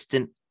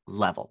consistent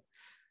level.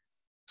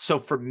 So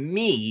for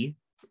me,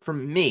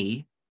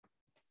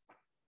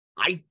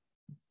 I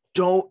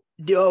don't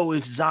know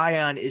if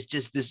Zion is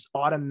just this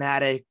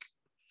automatic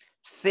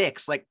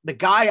fix. Like the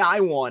guy I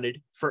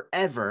wanted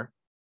forever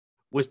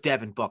was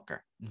Devin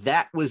Booker.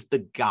 That was the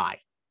guy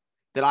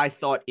that I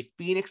thought if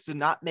Phoenix did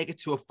not make it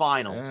to a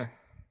finals,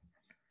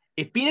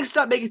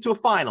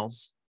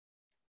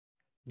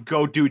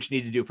 go do what you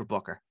need to do for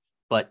Booker.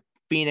 But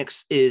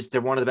Phoenix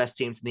they're one of the best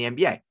teams in the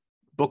NBA.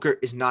 Booker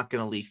is not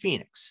going to leave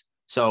Phoenix.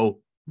 So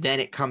then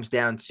it comes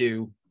down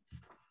to,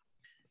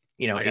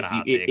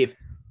 if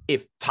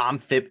Tom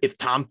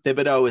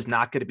Thibodeau is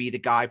not going to be the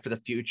guy for the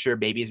future,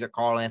 maybe is it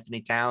Karl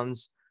Anthony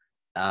Towns?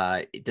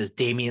 Does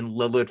Damian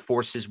Lillard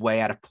force his way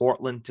out of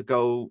Portland to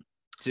go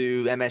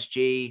to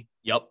MSG?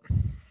 Yep.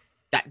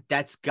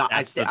 That's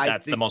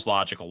the most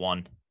logical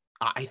one.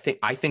 I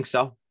think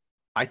so.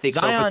 I think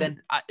Zion, so.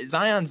 But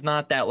Zion's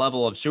not that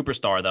level of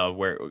superstar though,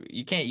 where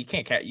you can't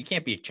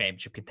be a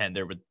championship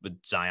contender with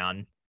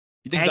Zion.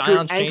 You think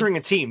Zion's anchoring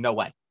a team? No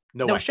way.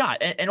 No way.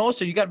 Shot. And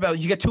also you got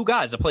 2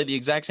 guys that play the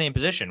exact same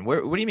position.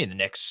 What do you mean the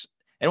Knicks?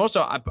 And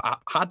also,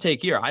 hot take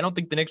here. I don't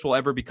think the Knicks will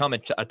ever become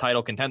a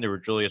title contender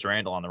with Julius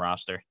Randle on the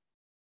roster.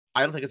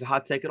 I don't think it's a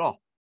hot take at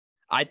all.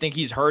 I think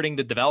he's hurting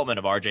the development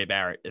of RJ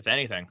Barrett, if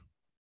anything.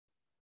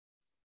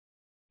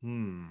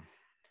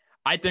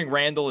 I think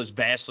Randle is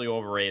vastly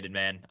overrated,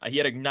 man. He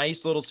had a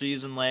nice little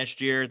season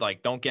last year.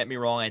 Like, don't get me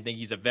wrong. I think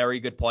he's a very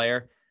good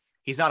player.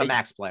 He's not a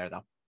max player,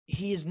 though.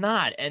 He is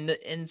not. And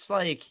it's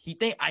like,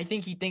 I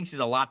think he thinks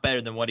he's a lot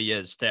better than what he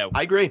is, too.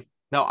 I agree.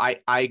 No, I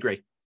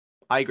agree.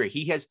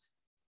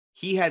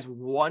 He has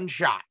one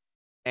shot,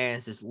 and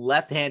it's this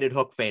left-handed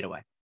hook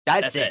fadeaway.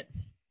 That's it.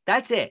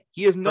 That's it.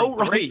 He has no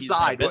right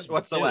side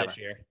whatsoever.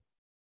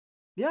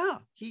 Yeah,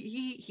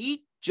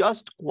 he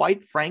just,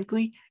 quite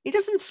frankly, he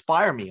doesn't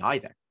inspire me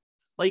either.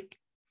 Like,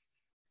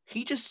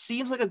 he just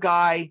seems like a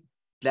guy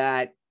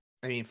that,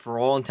 I mean, for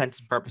all intents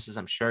and purposes,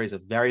 I'm sure he's a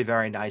very,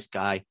 very nice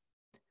guy.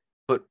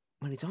 But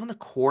when he's on the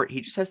court, he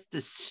just has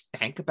this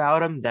stank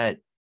about him that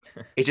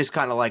it's just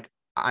kind of like,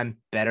 I'm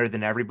better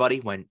than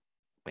everybody when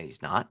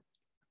he's not.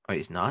 When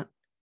he's not.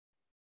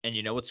 And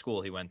you know what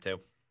school he went to?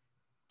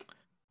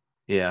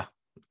 Yeah.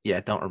 Yeah,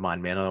 don't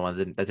remind me. Another one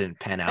that didn't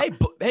pan out.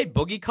 Hey,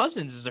 Boogie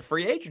Cousins is a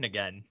free agent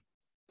again.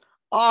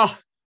 Oh,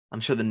 I'm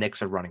sure the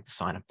Knicks are running to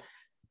sign him.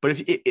 But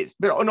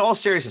but in all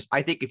seriousness,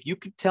 I think if you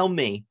could tell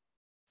me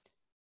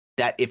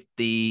that if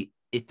the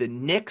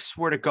Knicks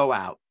were to go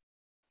out,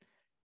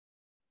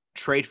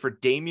 trade for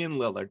Damian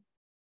Lillard,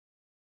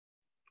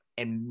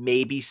 and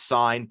maybe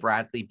sign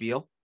Bradley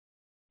Beal,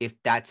 if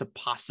that's a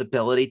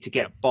possibility to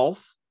get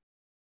both,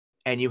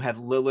 and you have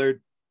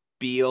Lillard,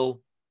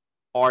 Beal,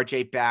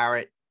 RJ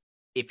Barrett,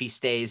 if he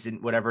stays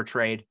in whatever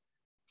trade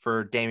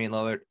for Damian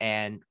Lillard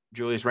and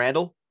Julius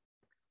Randle.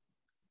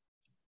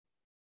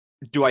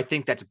 Do I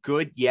think that's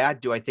good? Yeah.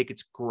 Do I think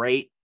it's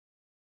great?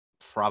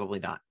 Probably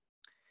not.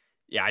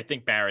 Yeah, I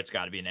think Barrett's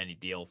got to be in any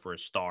deal for a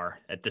star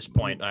at this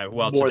point.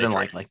 More than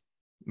likely.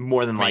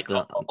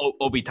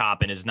 Obi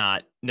Toppin is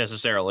not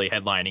necessarily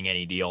headlining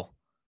any deal.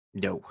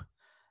 No.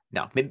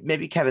 No,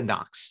 maybe Kevin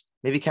Knox.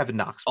 Maybe Kevin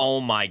Knox. Oh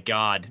my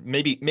God.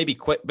 Maybe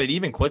quick, but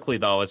even quickly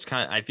though, it's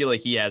I feel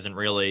like he hasn't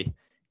really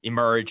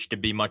emerged to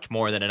be much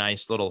more than a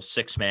nice little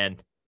 6-man.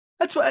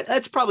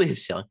 That's probably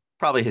his ceiling.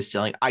 Probably his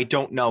ceiling. I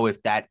don't know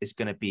if that is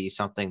going to be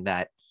something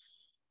that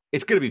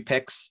it's going to be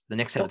picks. The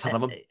Knicks have a ton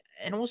of them.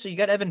 And also, you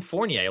got Evan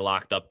Fournier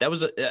locked up. That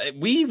was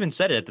we even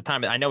said it at the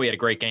time. I know he had a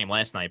great game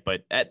last night,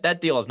 but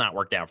that deal has not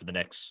worked out for the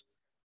Knicks.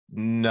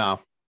 No.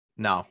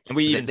 And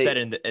we even said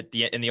it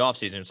in the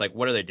offseason. It's like,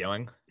 what are they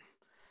doing?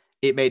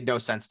 It made no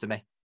sense to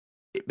me.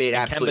 It made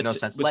absolutely no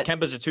sense.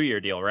 Kemba's a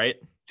 2-year deal, right?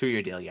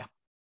 2-year deal, yeah.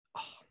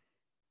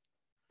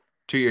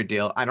 2-year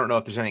deal. I don't know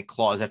if there's any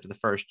clause after the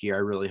first year. I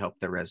really hope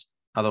there is.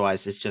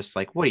 Otherwise, it's just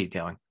like, what are you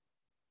doing?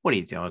 What are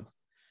you doing?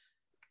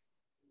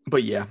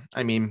 But yeah,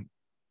 I mean,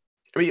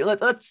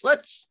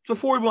 let's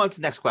before we move on to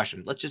the next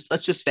question, let's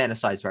just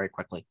fantasize very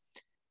quickly.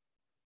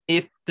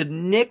 If the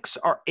Knicks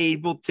are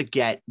able to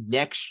get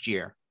next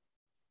year,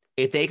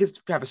 if they could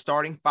have a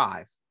starting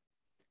 5,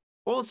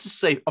 well, let's just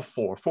say a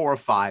 4 or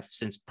 5,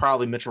 since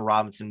probably Mitchell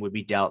Robinson would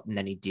be dealt in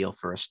any deal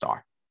for a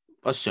star,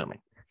 assuming.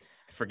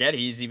 Forget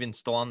he's even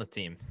still on the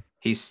team.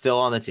 He's still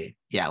on the team.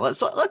 Yeah,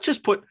 let's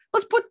put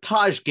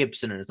Taj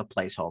Gibson in as a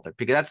placeholder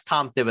because that's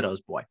Tom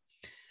Thibodeau's boy.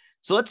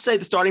 So let's say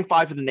the starting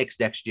 5 for the Knicks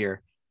next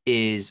year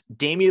is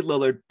Damian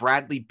Lillard,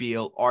 Bradley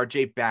Beal,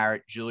 RJ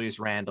Barrett, Julius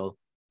Randle,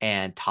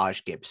 and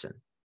Taj Gibson.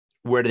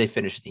 Where do they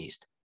finish in the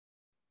East?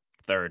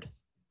 3rd.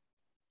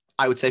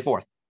 I would say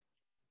 4th.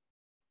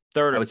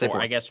 3rd or 4th.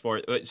 I guess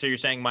 4th. So you're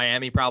saying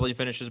Miami probably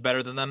finishes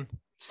better than them?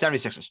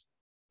 76ers.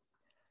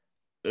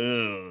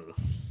 Ugh.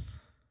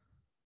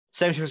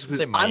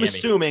 76ers.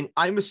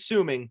 I'm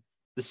assuming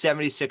the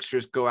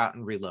 76ers go out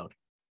and reload.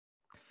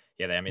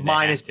 Yeah, they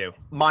minus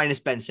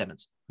Ben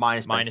Simmons.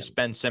 Minus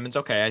Ben Simmons.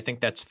 Okay, I think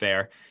that's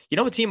fair. You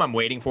know what team I'm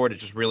waiting for to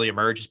just really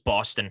emerge is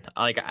Boston.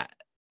 Like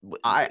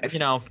I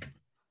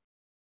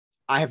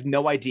have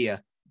no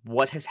idea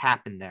what has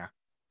happened there.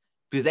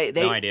 Because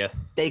no idea.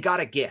 They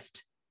got a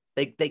gift.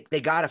 They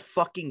got a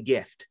fucking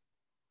gift.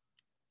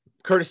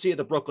 Courtesy of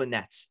the Brooklyn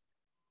Nets.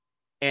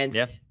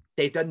 And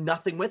they've done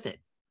nothing with it.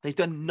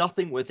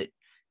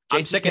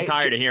 I'm sick and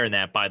tired of hearing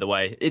that, by the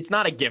way. It's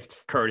not a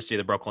gift courtesy of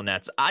the Brooklyn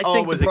Nets. I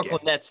think the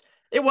Brooklyn Nets,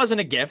 it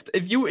wasn't a gift.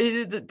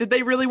 Did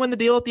they really win the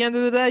deal at the end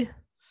of the day?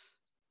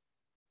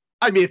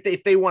 I mean,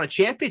 if they won a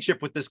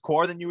championship with this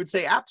core, then you would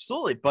say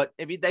absolutely. But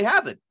I mean, they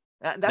haven't.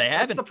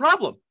 That's the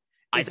problem.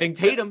 I think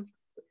Tatum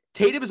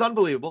is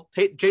unbelievable.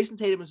 Jason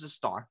Tatum is a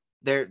star.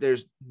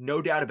 There's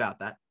no doubt about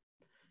that.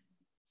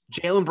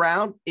 Jaylen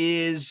Brown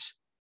is.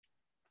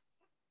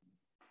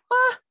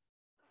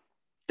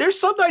 There's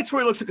some nights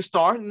where he looks like a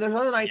star, and there's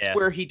other nights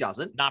where he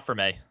doesn't. Not for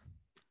me.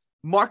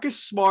 Marcus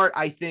Smart,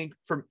 I think,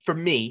 for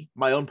me,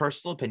 my own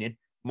personal opinion,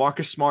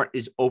 Marcus Smart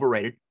is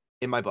overrated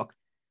in my book.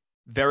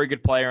 Very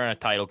good player and a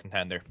title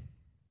contender.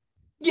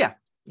 Yeah.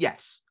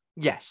 Yes.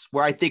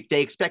 Where I think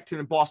they expect him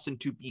in Boston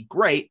to be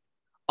great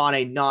on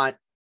a not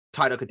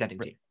title contending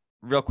team.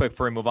 Real quick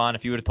before we move on,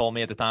 if you would have told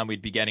me at the time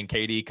we'd be getting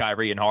KD,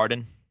 Kyrie, and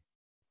Harden,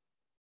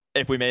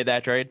 if we made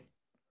that trade,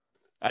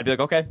 I'd be like,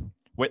 okay.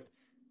 Wait.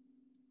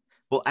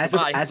 Well, as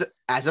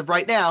of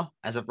right now,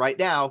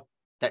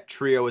 that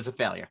trio is a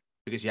failure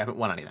because you haven't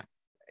won anything.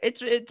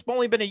 It's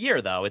only been a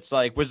year though. It's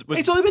like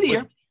it's only been a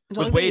year.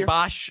 Was Wade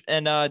Bosch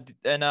and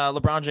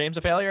LeBron James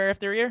a failure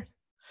after a year?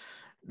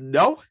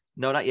 No,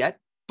 not yet.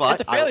 But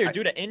it's a failure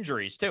due to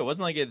injuries too. It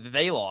wasn't like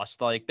they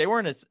lost. Like they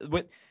weren't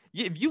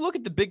if you look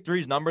at the big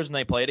three's numbers and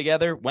they play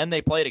together,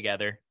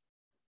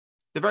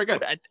 they're very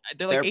good.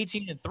 They're like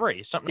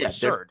 18-3, something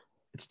absurd.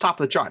 It's top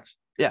of the charts.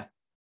 Yeah.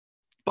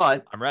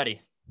 But I'm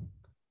ready.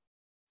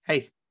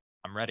 Hey,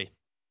 I'm ready.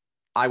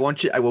 I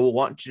will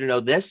want you to know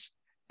this.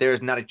 There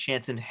is not a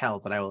chance in hell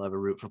that I will ever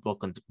root for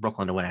Brooklyn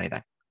to win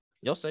anything.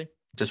 You'll see.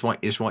 Just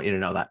want you to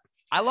know that.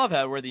 I love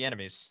how we're the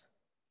enemies.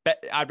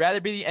 I'd rather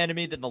be the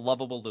enemy than the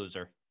lovable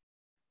loser.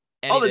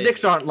 The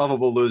Knicks aren't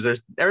lovable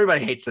losers.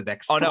 Everybody hates the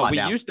Knicks. Oh no,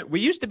 we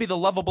used to be the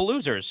lovable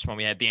losers when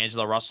we had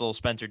D'Angelo Russell,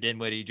 Spencer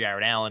Dinwiddie,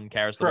 Jared Allen,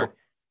 Karis LeVert.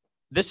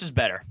 This is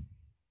better.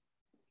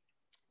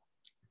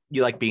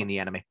 You like being the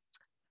enemy.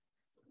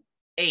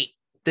 8.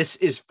 This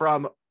is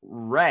from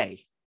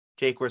Ray.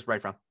 Jake, where's Ray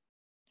from?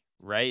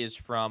 Ray is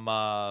from,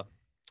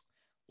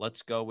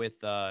 let's go with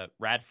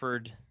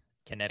Radford,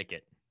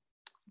 Connecticut.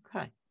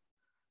 Okay.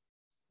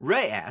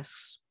 Ray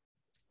asks,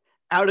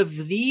 out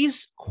of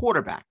these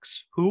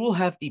quarterbacks, who will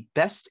have the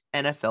best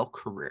NFL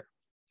career?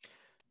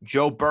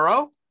 Joe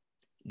Burrow,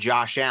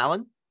 Josh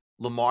Allen,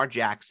 Lamar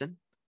Jackson,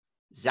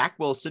 Zach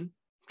Wilson,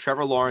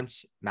 Trevor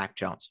Lawrence, Mac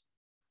Jones.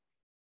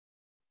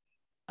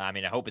 I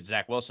mean, I hope it's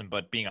Zach Wilson,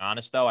 but being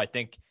honest, though, I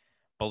think,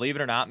 believe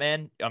it or not,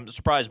 man, I'm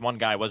surprised one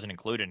guy wasn't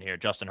included in here,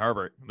 Justin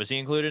Herbert. Was he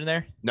included in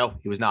there? No,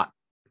 he was not.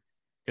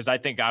 Because I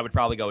think I would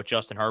probably go with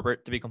Justin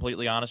Herbert, to be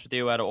completely honest with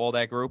you, out of all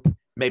that group.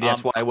 Maybe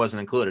that's why I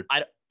wasn't included.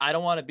 I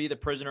don't want to be the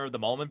prisoner of the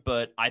moment,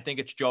 but I think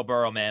it's Joe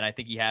Burrow, man. I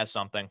think he has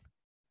something.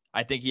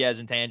 I think he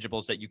has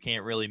intangibles that you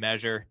can't really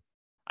measure.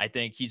 I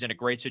think he's in a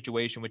great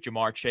situation with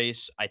Jamar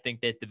Chase. I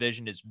think that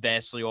division is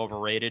vastly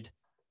overrated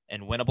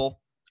and winnable.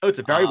 Oh, it's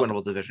a very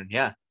winnable division,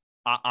 yeah.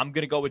 I'm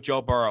going to go with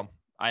Joe Burrow.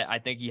 I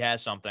think he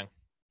has something.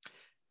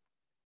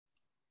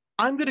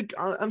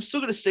 I'm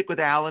still gonna stick with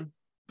Allen,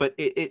 but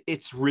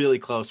it's really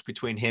close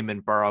between him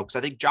and Burrow because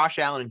I think Josh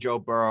Allen and Joe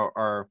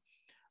Burrow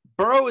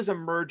is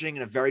emerging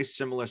in a very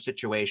similar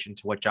situation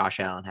to what Josh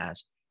Allen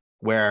has,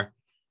 where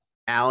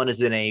Allen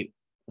is in a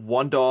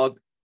one dog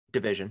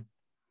division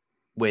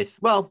with,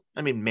 well,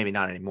 I mean, maybe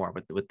not anymore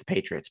with the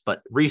Patriots,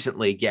 but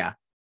recently, yeah,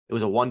 it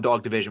was a one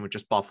dog division with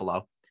just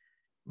Buffalo.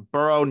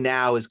 Burrow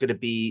now is going to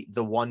be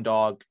the one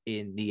dog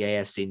in the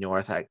AFC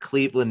North. At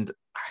Cleveland,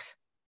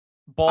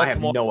 Baltimore, I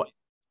have no.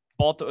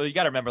 Baltimore, you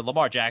got to remember,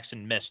 Lamar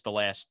Jackson missed the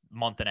last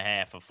month and a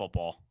half of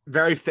football.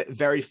 Very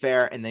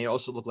fair, and they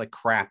also look like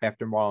crap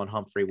after Marlon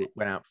Humphrey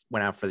went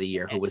out for the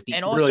year, who was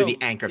really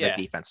the anchor of that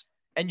defense.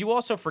 And you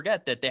also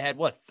forget that they had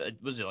was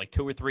it like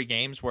 2 or 3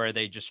 games where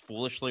they just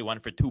foolishly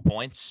went for 2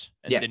 points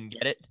and didn't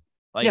get it.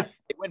 They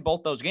win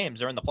both those games.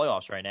 They're in the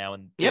playoffs right now,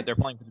 and they're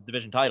playing for the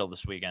division title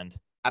this weekend.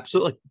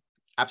 Absolutely.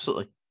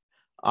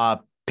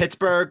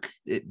 Pittsburgh,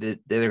 they're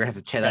gonna have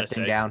to tear that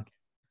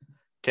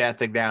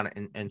thing down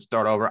and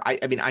start over. I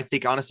mean, I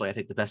think honestly,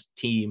 the best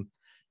team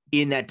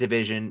in that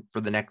division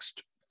for the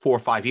next 4 or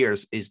 5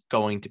 years is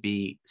going to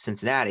be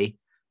Cincinnati.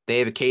 They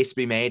have a case to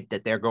be made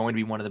that they're going to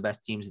be one of the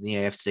best teams in the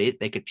AFC.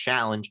 They could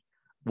challenge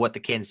what the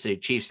Kansas City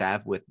Chiefs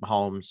have with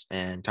Mahomes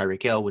and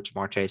Tyreek Hill, with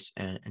Ja'Marr Chase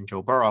and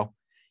Joe Burrow.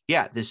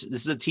 Yeah, this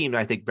is a team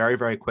that I think very,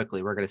 very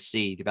quickly we're going to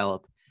see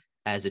develop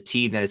as a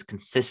team that is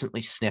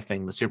consistently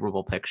sniffing the Super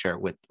Bowl picture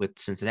with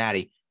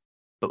Cincinnati.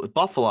 But with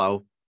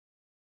Buffalo,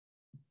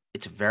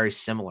 it's very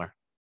similar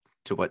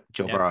to what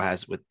Joe Burrow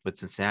has with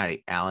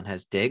Cincinnati. Allen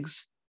has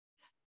Diggs.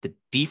 The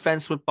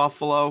defense with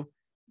Buffalo,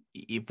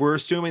 if we're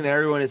assuming that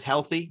everyone is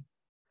healthy,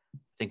 I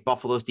think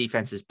Buffalo's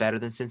defense is better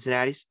than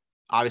Cincinnati's.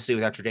 Obviously,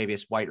 without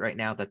Tre'Davious White right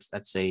now, that's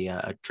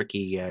a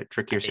trickier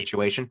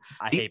situation.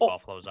 I hate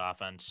Buffalo's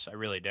offense. I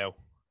really do.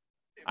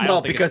 No,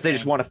 because they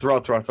just want to throw.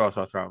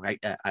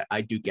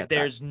 I do get that.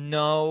 There's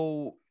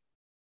no.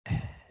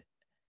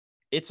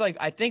 It's like,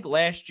 I think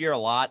last year a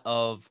lot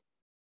of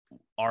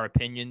our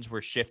opinions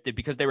were shifted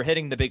because they were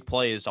hitting the big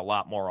plays a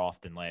lot more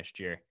often last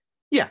year.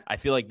 Yeah. I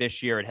feel like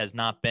this year it has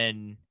not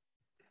been.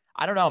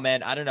 I don't know,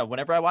 man. I don't know.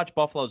 Whenever I watch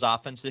Buffalo's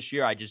offense this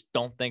year, I just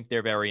don't think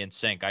they're very in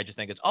sync. I just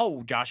think it's,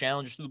 Josh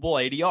Allen just threw the ball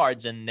 80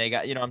 yards and they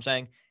got, you know what I'm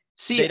saying?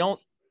 See,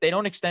 they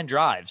don't extend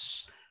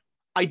drives.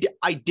 I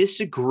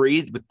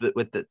disagree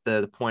with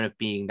the point of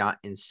being not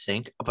in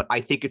sync, but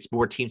I think it's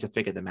more teams to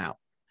figure them out.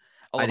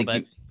 I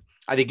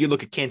think you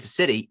look at Kansas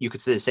City, you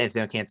could say the same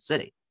thing on Kansas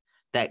City.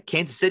 That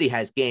Kansas City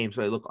has games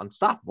where they look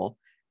unstoppable,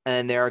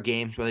 and there are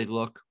games where they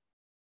look,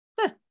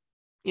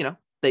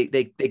 they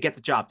get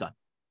the job done.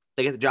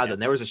 They get the job done.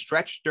 There was a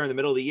stretch during the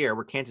middle of the year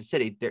where Kansas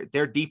City,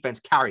 their defense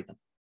carried them.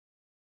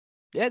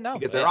 Yeah, no,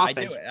 because their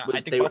offense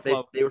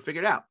they were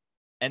figured out.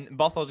 And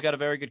Buffalo's got a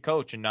very good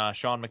coach and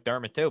Sean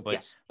McDermott too.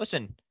 But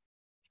listen,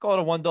 call it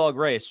a one dog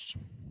race.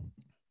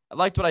 I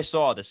liked what I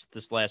saw this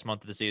last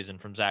month of the season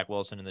from Zach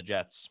Wilson and the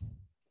Jets.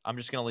 I'm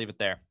just gonna leave it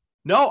there.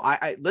 No,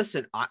 I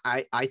listen.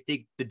 I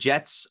think the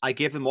Jets, I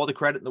give them all the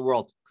credit in the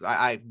world.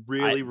 I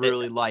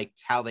really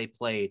liked how they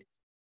played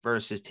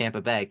versus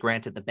Tampa Bay.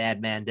 Granted, the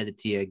bad man did it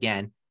to you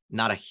again.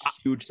 Not a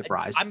huge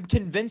surprise. I'm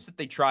convinced that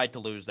they tried to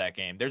lose that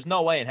game. There's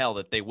no way in hell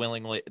that they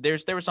willingly. There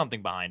was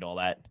something behind all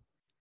that.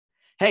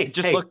 Hey, it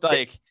just looked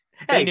like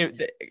they knew.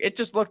 It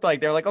just looked like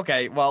they're like,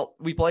 okay, well,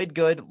 we played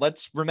good.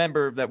 Let's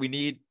remember that we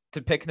need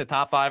to pick in the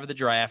top 5 of the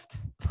draft.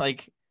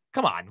 Like,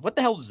 come on, what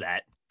the hell is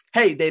that?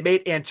 Hey, they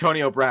made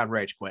Antonio Brown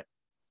rage quit.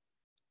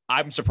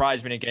 I'm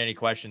surprised we didn't get any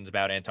questions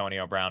about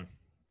Antonio Brown.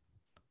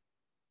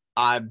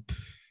 I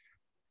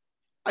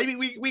mean,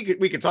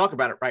 we could talk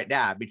about it right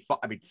now.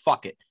 I mean,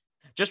 fuck it.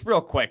 Just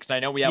real quick, because I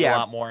know we have a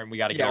lot more and we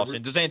got to get off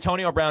soon. Does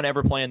Antonio Brown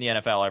ever play in the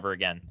NFL ever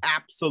again?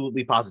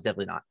 Absolutely,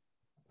 positively not.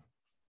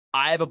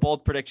 I have a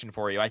bold prediction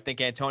for you. I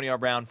think Antonio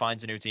Brown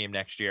finds a new team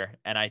next year,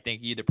 and I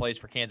think he either plays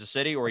for Kansas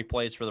City or he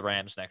plays for the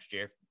Rams next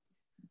year.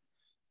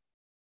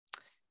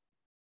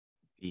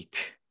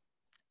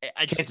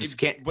 Kansas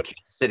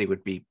City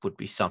would be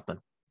something.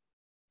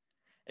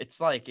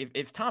 It's like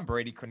if Tom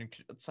Brady couldn't,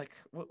 it's like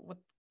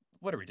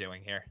what are we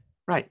doing here?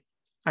 Right.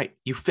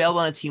 You failed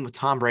on a team with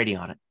Tom Brady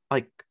on it.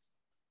 Like,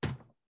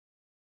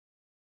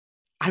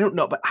 I don't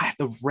know, but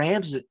the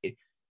Rams.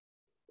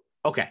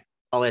 Okay,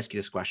 I'll ask you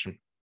this question: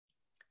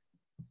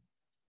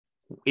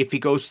 if he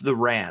goes to the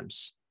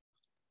Rams,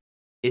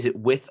 is it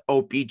with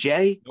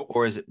OBJ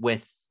or is it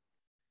with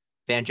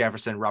Van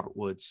Jefferson, Robert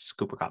Woods,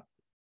 Cooper Kupp?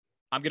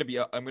 I'm gonna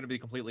be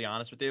completely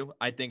honest with you.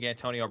 I think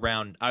Antonio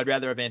Brown. I'd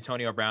rather have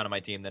Antonio Brown on my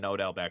team than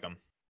Odell Beckham.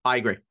 I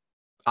agree.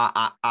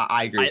 I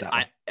agree with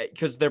that.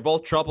 Because they're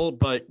both trouble,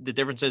 but the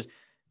difference is,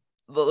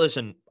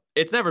 listen,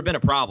 it's never been a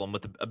problem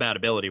about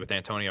ability with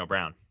Antonio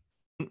Brown.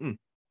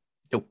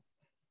 Nope.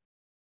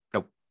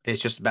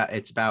 It's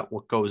about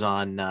what goes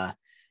on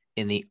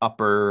in the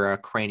upper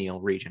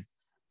cranial region.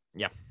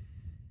 Yeah,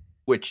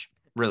 which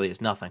really is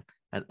nothing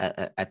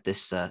at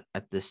this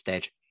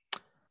stage.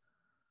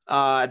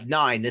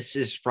 9. This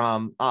is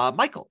from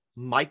Michael.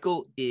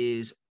 Michael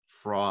is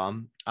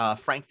from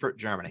Frankfurt,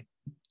 Germany.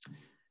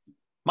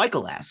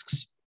 Michael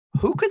asks,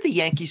 who could the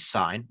Yankees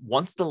sign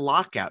once the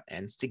lockout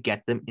ends to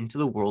get them into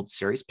the World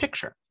Series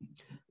picture?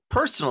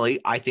 Personally,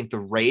 I think the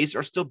Rays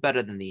are still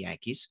better than the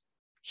Yankees.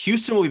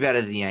 Houston will be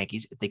better than the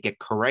Yankees if they get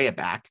Correa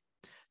back.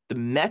 The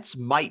Mets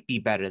might be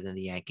better than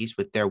the Yankees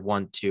with their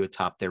 1-2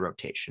 atop their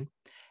rotation.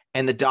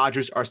 And the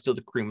Dodgers are still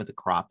the cream of the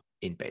crop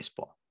in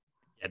baseball.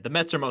 Yeah, the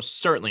Mets are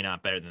most certainly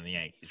not better than the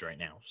Yankees right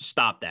now.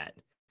 Stop that.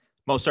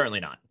 Most certainly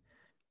not.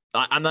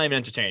 I'm not even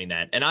entertaining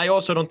that. And I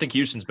also don't think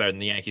Houston's better than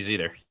the Yankees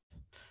either.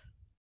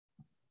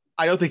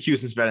 I don't think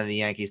Houston's better than the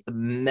Yankees. The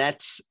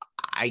Mets,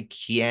 I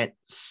can't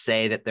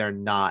say that they're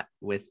not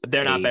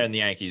They're not better than the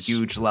Yankees.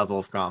 Huge level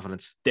of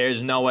confidence.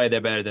 There's no way they're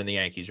better than the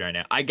Yankees right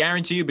now. I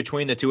guarantee you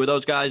between the two of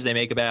those guys, they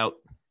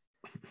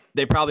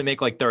probably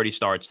make like 30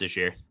 starts this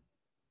year.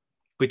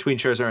 Between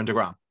Scherzer and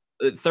DeGrom.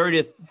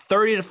 30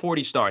 to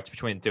 40 starts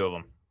between the two of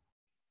them.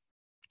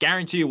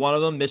 Guarantee you one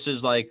of them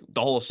misses like the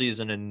whole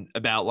season in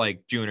about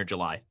like June or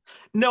July.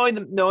 Knowing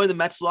the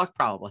Mets' luck,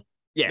 probably.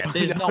 Yeah,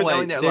 there's no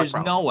way. There's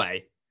no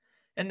way.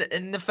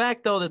 And the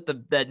fact though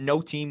that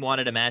no team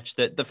wanted to match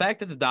the fact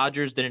that the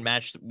Dodgers didn't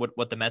match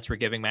what the Mets were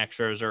giving Max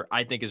Scherzer,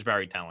 I think is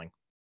very telling.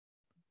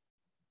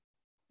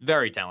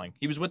 Very telling.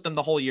 He was with them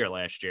the whole year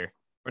last year,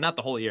 or not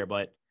the whole year,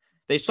 but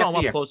they saw him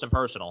up close and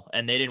personal,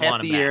 and they didn't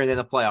want him half the year and then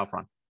the playoff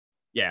run.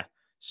 Yeah.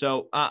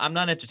 So I'm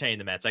not entertaining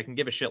the Mets. I can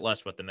give a shit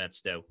less what the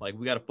Mets do. Like,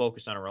 we got to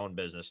focus on our own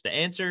business. To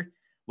answer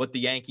what the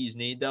Yankees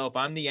need, though, if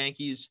I'm the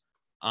Yankees,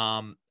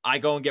 I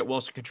go and get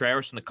Wilson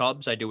Contreras from the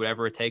Cubs. I do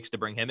whatever it takes to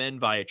bring him in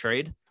via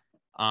trade.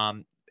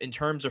 In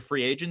terms of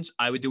free agents,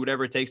 I would do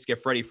whatever it takes to get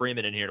Freddie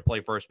Freeman in here to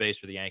play first base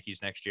for the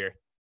Yankees next year.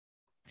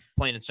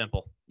 Plain and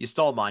simple. You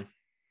stole mine.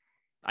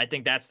 I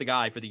think that's the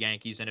guy for the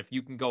Yankees. And if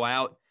you can go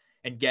out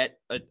and get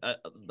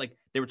like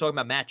they were talking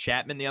about Matt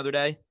Chapman the other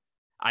day,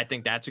 I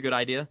think that's a good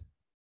idea.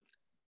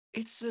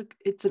 It's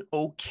an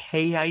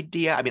okay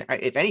idea. I mean,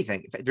 if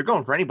anything, if they're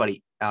going for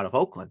anybody out of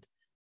Oakland,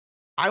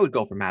 I would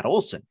go for Matt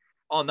Olson.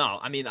 Oh, no.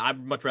 I mean,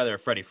 I'd much rather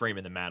have Freddie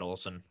Freeman than Matt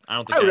Olson. I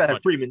would rather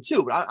have Freeman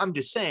too, but I'm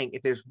just saying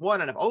if there's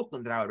one out of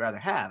Oakland that I would rather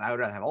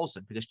have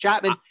Olson, because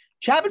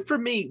Chapman for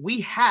me,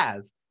 we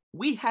have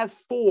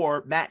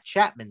 4 Matt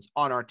Chapmans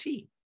on our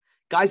team.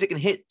 Guys that can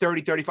hit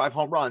 30, 35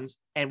 home runs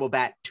and will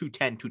bat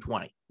 210,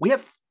 220. We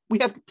have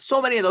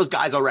so many of those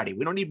guys already.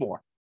 We don't need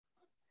more.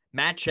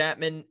 Matt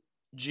Chapman,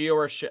 Gio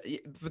Urshela.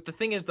 But the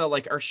thing is, though,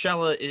 like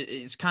Urshela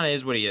is kind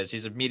of what he is.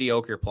 He's a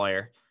mediocre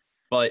player.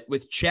 But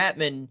with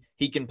Chapman,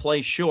 he can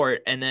play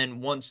short, and then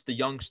once the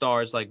young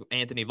stars like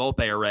Anthony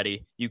Volpe are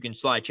ready, you can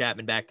slide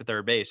Chapman back to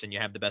third base, and you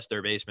have the best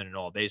third baseman in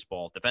all of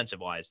baseball,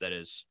 defensive-wise, that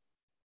is.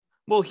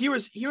 Well, here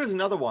was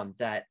another one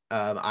that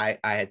I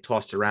had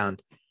tossed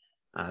around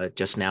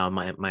just now in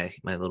my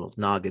little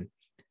noggin.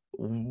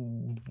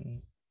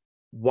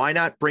 Why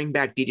not bring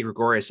back Didi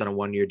Gregorius on a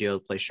 1-year deal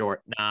to play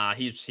short? Nah,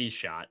 he's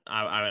shot.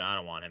 I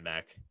don't want him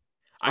back.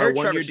 On a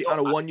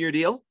 1-year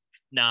deal?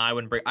 Nah, I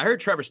wouldn't bring. I heard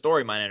Trevor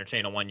Story might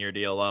entertain a 1-year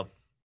deal, though.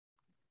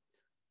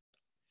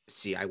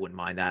 See, I wouldn't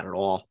mind that at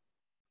all.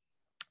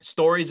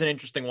 Story's an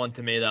interesting one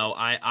to me, though.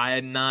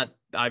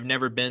 I've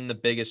never been the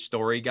biggest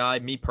Story guy.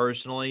 Me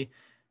personally,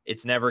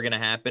 it's never going to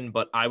happen,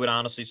 but I would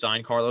honestly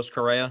sign Carlos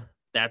Correa.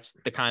 That's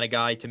the kind of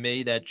guy to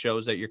me that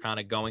shows that you're kind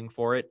of going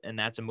for it, and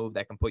that's a move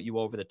that can put you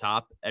over the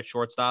top at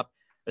shortstop,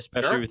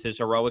 especially with his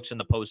heroics in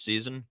the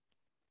postseason.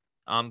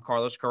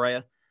 Carlos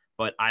Correa.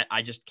 But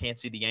I just can't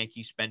see the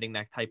Yankees spending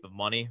that type of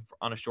money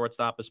on a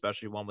shortstop,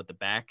 especially one with the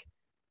back.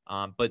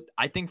 But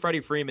I think Freddie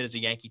Freeman is a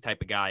Yankee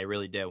type of guy. I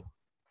really do.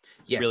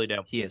 Yes, really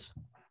do.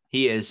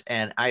 He is.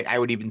 And I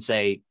would even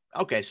say,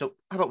 okay, so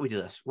how about we do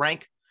this?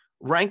 Rank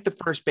the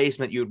first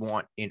baseman you'd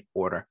want in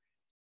order.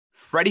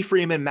 Freddie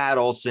Freeman, Matt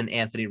Olson,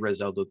 Anthony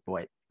Rizzo, Luke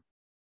Voit.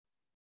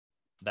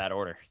 That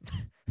order.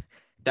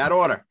 That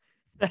order.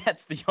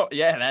 That's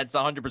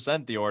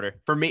 100% the order.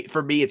 For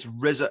me, it's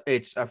Rizzo.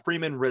 It's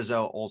Freeman,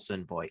 Rizzo,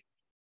 Olson, Voit.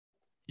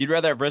 You'd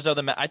rather have Rizzo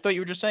than Matt. I thought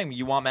you were just saying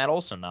you want Matt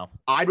Olson, though.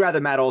 I'd rather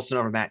Matt Olson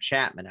over Matt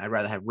Chapman. I'd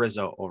rather have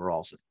Rizzo over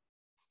Olson.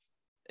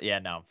 Yeah,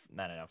 no.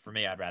 For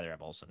me, I'd rather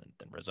have Olson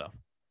than Rizzo.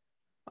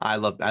 I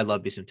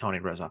love me some Tony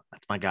Rizzo.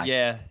 That's my guy.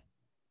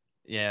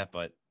 Yeah,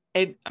 but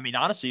I mean,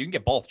 honestly, you can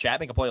get both.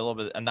 Chapman can play a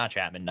little bit. Not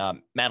Chapman.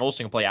 Matt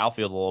Olson can play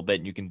outfield a little bit,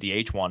 and you can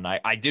DH one.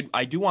 I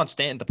do want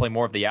Stanton to play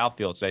more of the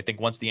outfield. So I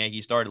think once the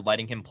Yankees started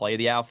letting him play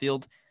the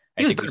outfield,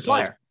 he was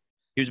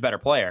a better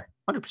player.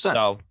 100%.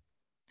 So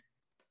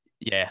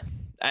yeah.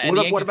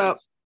 What about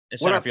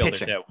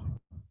pitching? Too.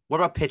 What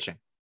about pitching?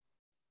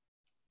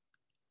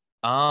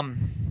 I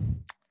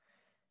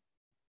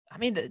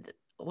mean,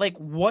 like,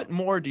 what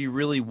more do you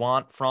really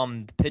want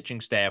from the pitching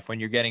staff when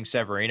you're getting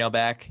Severino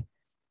back?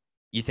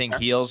 You think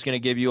Heal's going to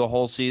give you a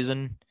whole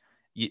season?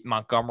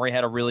 Montgomery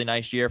had a really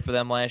nice year for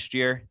them last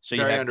year. So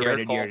very you have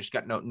underrated year. Just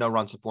got no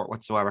run support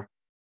whatsoever.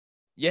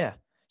 Yeah.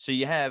 So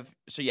you have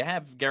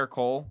Garrett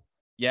Cole.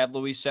 You have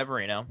Luis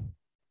Severino.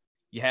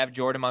 You have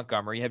Jordan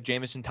Montgomery. You have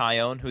Jameson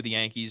Taillon,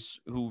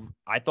 who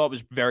I thought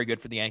was very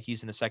good for the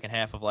Yankees in the second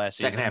half of last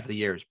season. Second half of the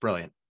year is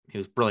brilliant. He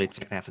was brilliant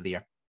second half of the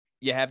year.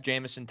 You have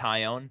Jameson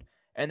Taillon.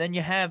 And then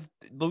you have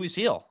Luis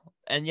Heel.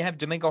 and you have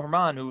Domingo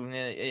Germán, who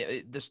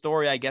the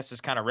story, I guess,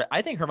 is kind of.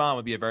 I think Germán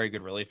would be a very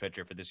good relief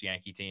pitcher for this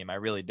Yankee team. I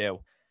really do.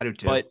 I do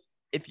too. But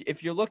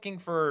if you're looking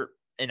for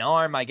an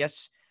arm, I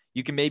guess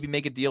you can maybe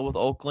make a deal with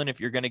Oakland if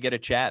you're going to get a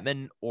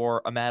Chapman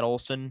or a Matt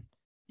Olson.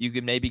 You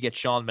could maybe get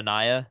Sean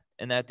Manaea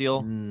in that deal.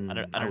 I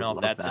don't know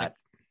if that's I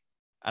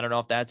don't know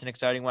if that's an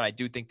exciting one. I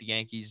do think the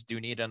Yankees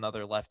do need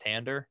another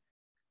left-hander.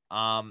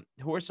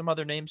 Who are some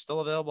other names still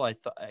available? I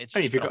thought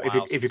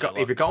if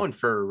you're going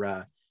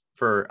for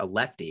a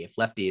lefty, if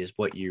lefty is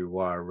what you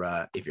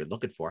are, if you're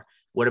looking for,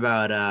 what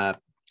about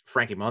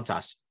Frankie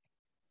Montas?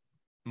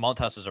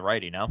 Montas is a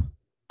righty, no?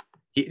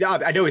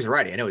 I know he's a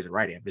righty. I'm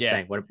just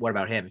saying, what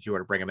about him if you were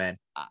to bring him in?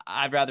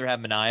 I'd rather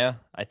have Manaea.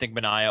 I think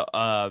Manaea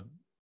I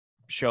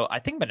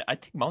think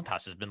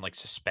Montas has been like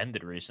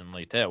suspended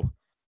recently too.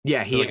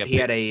 Yeah, he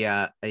had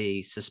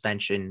a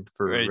suspension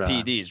for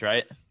PEDs,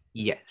 right?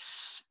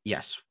 Yes.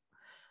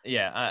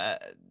 Yeah,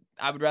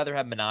 I would rather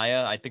have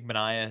Manaea. I think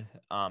Manaea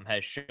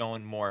has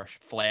shown more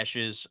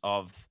flashes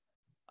of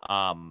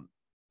I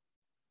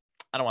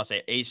don't want to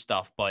say ace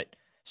stuff, but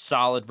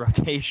solid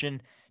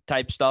rotation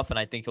type stuff, and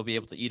I think he'll be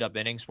able to eat up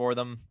innings for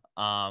them.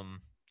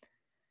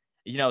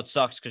 It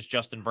sucks because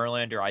Justin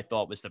Verlander I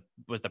thought was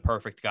the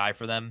perfect guy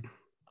for them.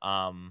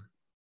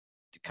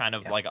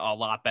 Like a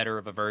lot better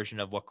of a version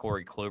of what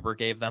Corey Kluber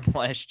gave them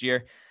last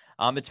year.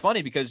 It's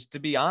funny because, to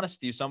be honest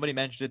with you, somebody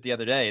mentioned it the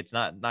other day. It's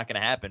not going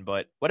to happen.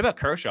 But what about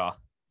Kershaw?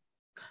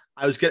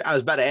 I was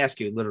about to ask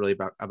you literally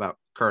about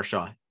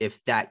Kershaw, if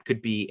that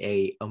could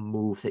be a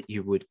move that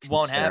you would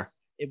consider.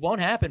 It won't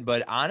happen.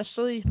 But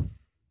honestly,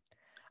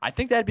 I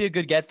think that'd be a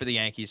good get for the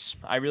Yankees.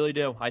 I really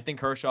do. I think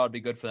Kershaw would be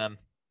good for them.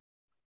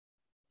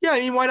 Yeah, I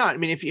mean, why not? I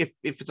mean, if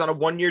it's on a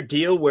 1-year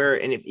deal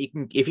and if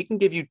he can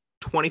give you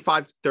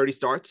 25, 30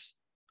 starts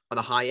on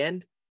the high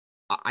end,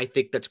 I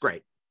think that's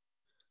great.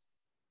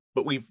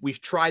 But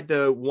we've tried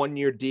the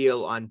 1-year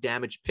deal on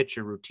damaged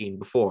pitcher routine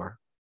before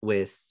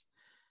with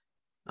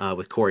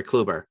Corey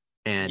Kluber,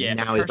 and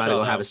now he's about to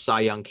go have a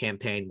Cy Young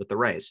campaign with the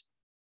Rays.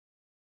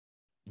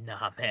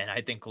 Nah, man,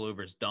 I think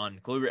Kluber's done.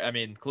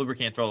 Kluber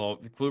can't throw.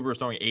 Kluber was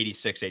throwing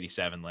 86,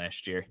 87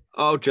 last year.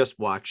 Oh, just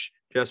watch.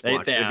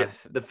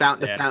 The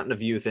fountain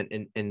of youth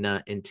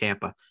in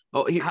Tampa.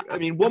 Oh, how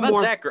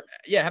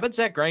about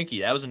Zach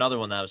Greinke? That was another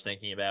one that I was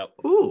thinking about.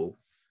 Ooh.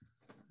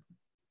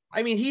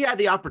 I mean, he had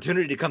the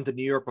opportunity to come to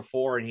New York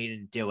before, and he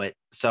didn't do it.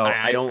 So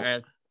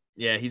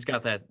he's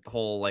got that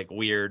whole like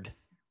weird.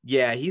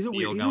 Yeah, he's a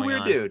weird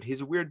dude.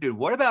 He's a weird dude.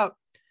 What about?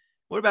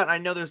 I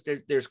know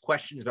there's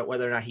questions about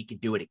whether or not he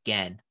could do it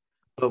again,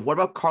 but what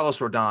about Carlos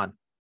Rodon?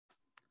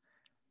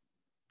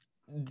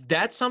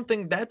 That's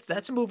something. That's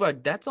a move.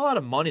 That's a lot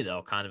of money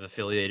though, kind of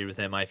affiliated with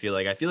him. I feel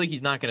like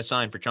he's not going to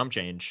sign for chump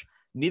change.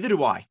 Neither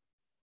do I.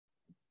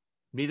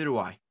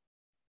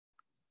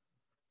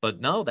 But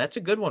no, that's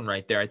a good one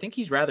right there. I think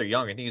he's rather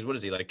young. I think he's, what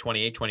is he, like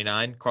 28,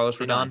 29? Carlos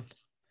Rodon?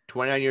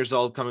 29 years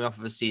old, coming off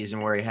of a season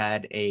where he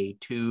had a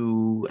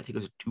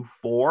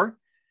 2.4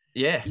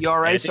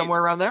 ERA,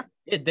 somewhere around there.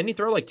 Yeah, didn't he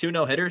throw like 2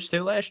 no-hitters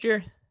too last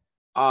year?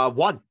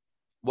 One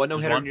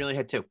no-hitter, nearly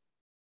had 2.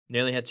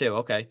 Nearly had 2,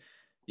 okay.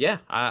 Yeah,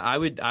 I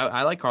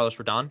like Carlos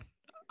Rodon.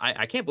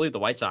 I can't believe the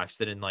White Sox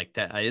didn't like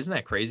that. Isn't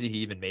that crazy? He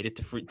even made it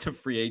to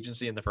free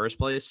agency in the first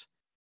place.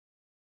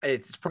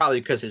 It's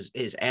probably because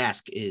his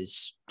ask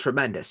is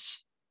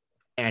tremendous,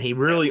 and he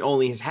really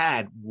only has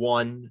had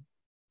one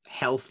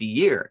healthy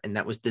year, and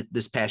that was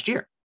this past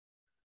year.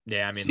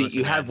 Yeah, I mean, so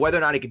you have whether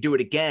or not he could do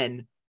it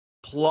again,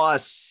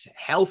 plus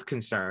health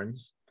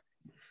concerns.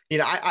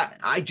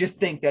 I just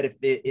think that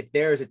if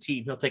there is a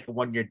team he'll take a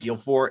 1-year deal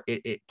for,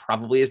 it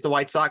probably is the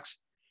White Sox.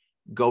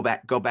 Go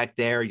back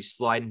there. You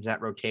slide into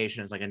that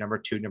rotation as like a number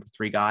 2, number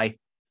 3 guy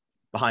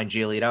behind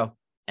Giolito,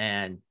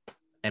 and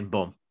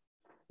boom.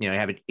 You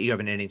have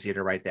an innings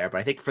eater right there. But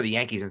I think for the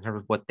Yankees, in terms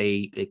of what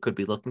they could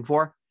be looking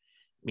for,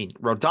 I mean,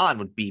 Rodon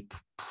would be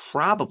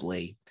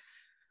probably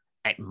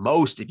at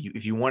most,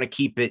 if you want to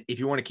keep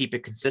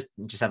it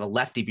consistent, just have a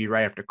lefty be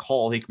right after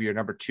Cole. He could be your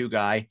number 2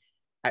 guy.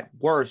 At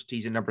worst,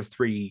 he's a number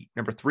three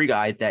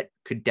guy that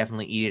could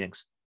definitely eat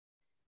innings.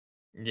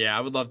 Yeah, I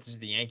would love to see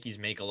the Yankees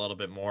make a little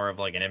bit more of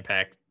like an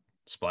impact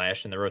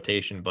splash in the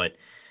rotation, but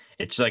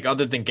it's like,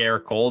 other than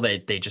Garrett Cole,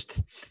 they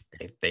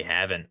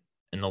haven't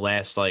in the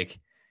last like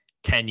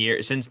 10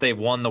 years since they've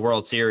won the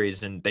World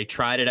Series, and they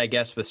tried it, I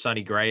guess, with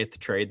Sonny Gray at the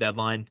trade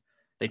deadline.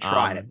 They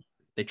tried it.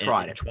 In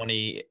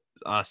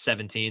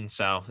 2017.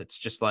 So it's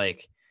just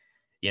like,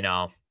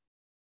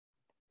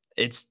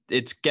 it's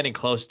getting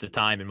close to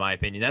time, in my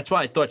opinion. That's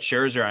why I thought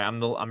Scherzer.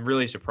 I'm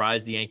really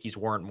surprised the Yankees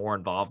weren't more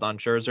involved on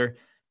Scherzer,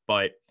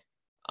 but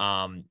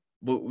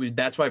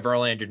that's why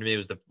Verlander to me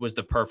was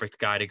the perfect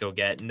guy to go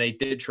get, and they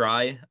did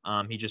try.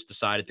 He just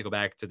decided to go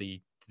back to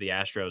the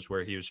Astros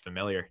where he was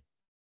familiar.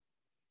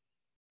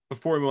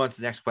 Before we move on to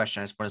the next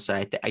question, I just want to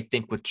say I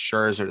think with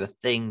Scherzer, the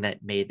thing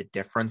that made the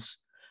difference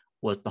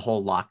was the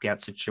whole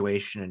lockout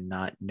situation and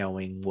not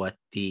knowing what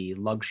the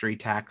luxury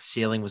tax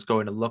ceiling was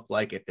going to look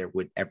like, if there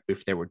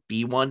would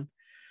be one.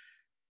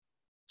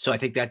 So I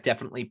think that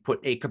definitely put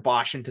a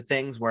kibosh into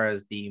things.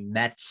 Whereas the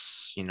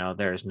Mets,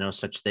 there's no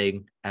such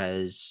thing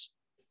as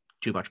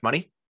too much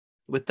money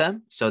with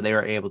them. So they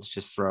were able to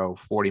just throw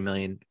 40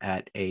 million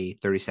at a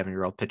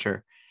 37-year-old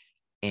pitcher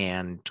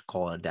and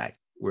call it a day.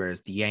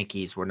 Whereas the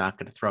Yankees were not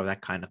going to throw that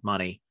kind of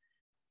money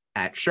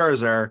at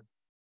Scherzer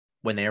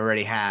when they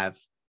already have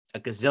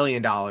a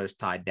gazillion dollars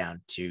tied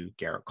down to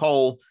Garrett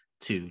Cole,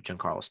 to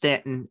Giancarlo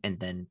Stanton, and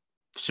then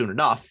soon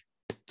enough,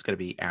 it's going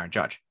to be Aaron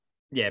Judge.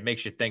 Yeah, it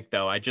makes you think,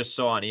 though. I just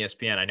saw on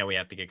ESPN, I know we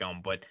have to get going,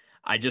 but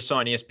I just saw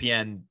on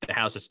ESPN the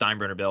house that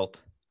Steinbrenner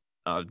built,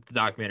 the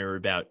documentary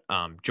about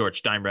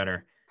George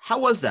Steinbrenner. How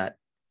was that?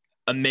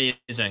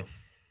 Amazing.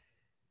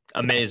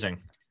 Amazing.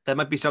 That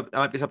might be something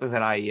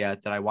that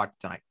I watched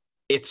tonight.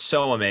 It's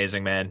so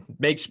amazing, man.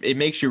 It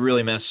makes you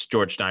really miss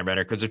George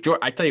Steinbrenner, because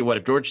I tell you what,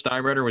 if George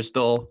Steinbrenner was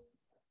still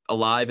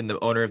alive and the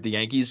owner of the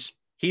Yankees,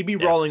 he'd be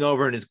rolling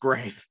over in his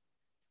grave.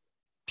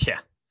 Yeah,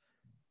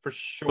 for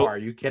sure. Are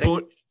you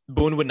kidding?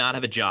 Boone would not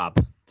have a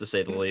job, to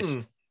say the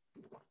least.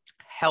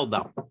 Hell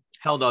no,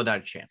 not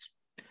a chance.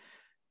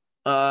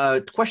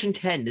 Question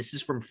 10. This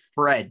is from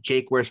Fred.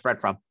 Jake, where's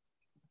Fred from?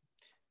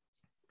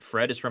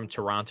 Fred is from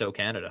Toronto,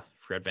 Canada.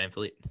 Fred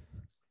VanVleet.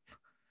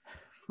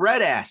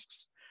 Fred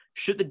asks,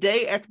 should the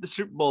day after the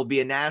Super Bowl be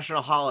a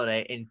national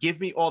holiday, and give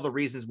me all the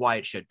reasons why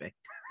it should be?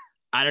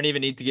 I don't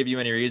even need to give you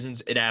any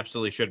reasons. It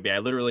absolutely should be. I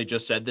literally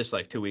just said this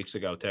like 2 weeks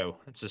ago, too.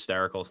 It's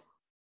hysterical.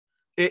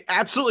 It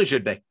absolutely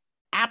should be.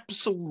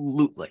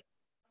 Absolutely.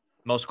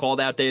 Most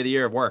called out day of the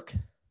year of work.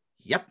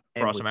 Yep.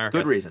 Across America.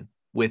 Good reason.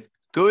 With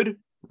good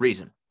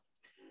reason.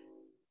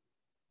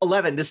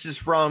 11. This is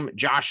from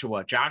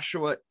Joshua.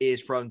 Joshua is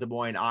from Des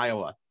Moines,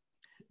 Iowa.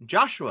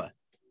 Joshua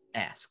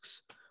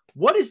asks,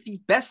 what is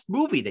the best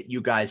movie that you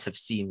guys have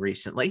seen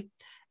recently?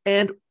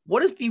 And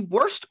what is the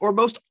worst or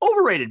most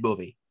overrated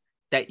movie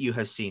that you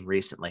have seen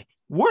recently?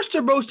 Worst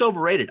or most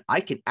overrated, I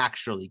can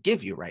actually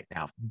give you right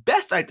now.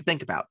 Best I have to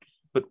think about.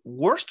 But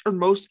worst or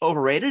most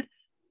overrated,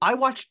 I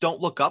watched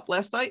Don't Look Up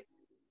last night.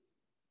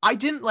 I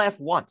didn't laugh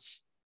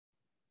once.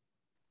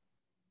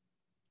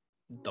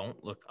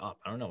 Don't Look Up.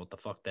 I don't know what the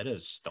fuck that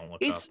is. Don't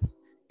Look Up.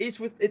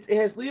 It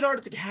has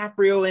Leonardo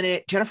DiCaprio in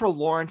it. Jennifer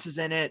Lawrence is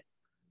in it.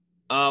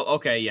 Oh,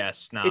 okay.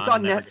 Yes. No, it's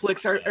on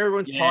Netflix.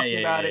 Everyone's talking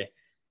about it.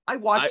 I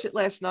watched it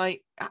last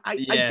night. I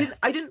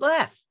didn't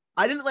laugh.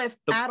 I didn't laugh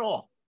at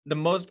all. The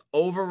most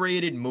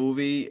overrated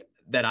movie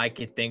that I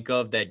can think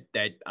of that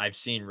I've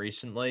seen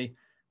recently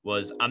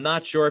was, I'm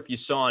not sure if you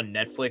saw on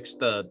Netflix,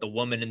 the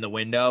Woman in the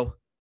Window.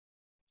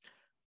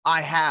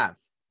 I have.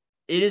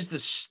 It is the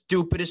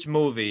stupidest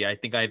movie I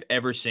think I've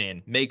ever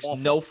seen. Makes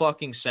no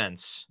fucking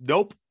sense.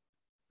 Nope.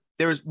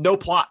 There is no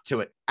plot to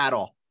it at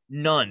all.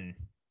 None.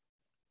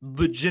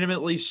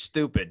 Legitimately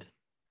stupid.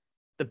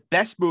 The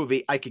best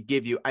movie I could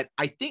give you, I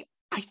think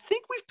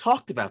we've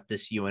talked about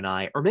this, you and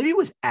I, or maybe it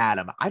was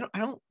Adam. I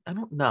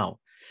don't know.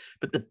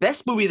 But the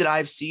best movie that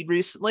I've seen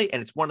recently,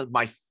 and it's one of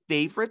my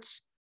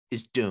favorites,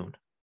 is Dune.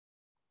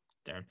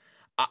 Darn.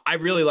 I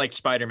really liked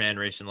Spider-Man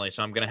recently,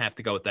 so I'm gonna have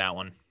to go with that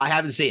one. I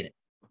haven't seen it.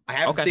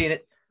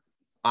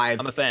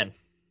 I'm a fan.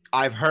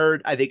 I've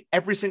heard, I think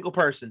every single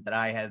person that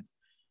I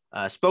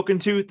have spoken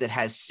to that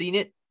has seen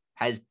it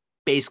has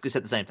basically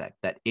said the same thing,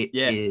 that it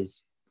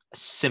is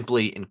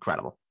simply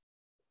incredible.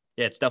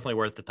 Yeah, it's definitely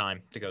worth the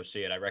time to go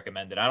see it. I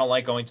recommend it. I don't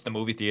like going to the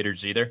movie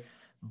theaters either,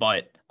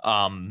 but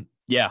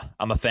yeah,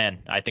 I'm a fan.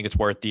 I think it's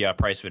worth the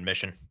price of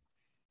admission.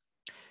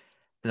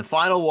 And the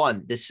final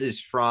one, this is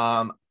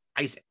from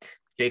Isaac.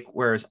 Jake,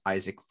 where's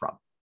Isaac from?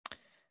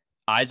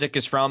 Isaac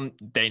is from,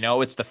 they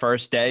know it's the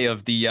first day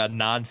of the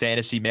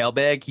non-fantasy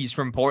mailbag. He's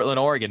from Portland,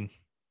 Oregon.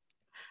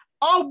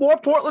 Oh, more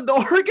Portland,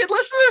 Oregon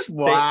listeners?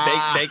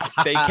 Wow.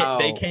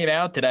 They came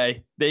out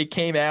today. They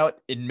came out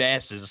in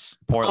masses,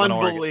 Portland,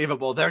 Oregon.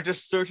 Unbelievable. They're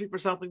just searching for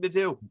something to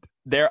do.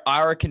 They're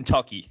our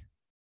Kentucky.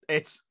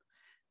 It's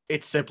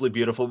simply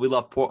beautiful. We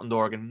love Portland,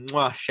 Oregon.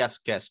 Mwah, chef's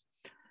kiss.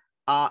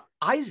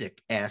 Isaac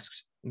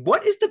asks,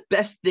 what is the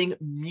best thing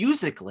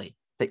musically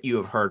that you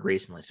have heard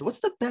recently? So what's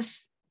the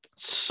best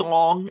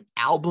song,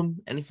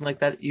 album, anything like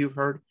that you've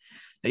heard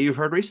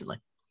recently?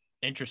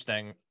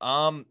 Interesting.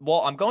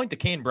 Well, I'm going to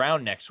Kane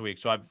Brown next week,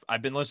 so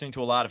I've been listening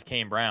to a lot of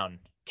Kane Brown.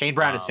 Kane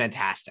Brown is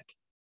fantastic.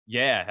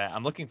 Yeah,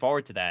 I'm looking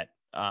forward to that.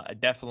 I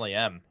definitely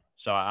am.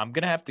 So I'm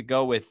gonna have to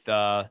go with.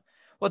 Well,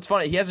 it's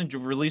funny, he hasn't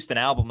released an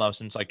album though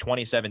since like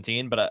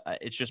 2017, but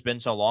it's just been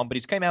so long. But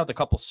he's came out with a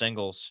couple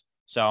singles,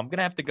 so I'm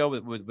gonna have to go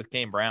with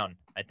Kane Brown.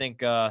 I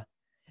think it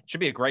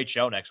should be a great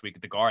show next week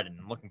at the Garden.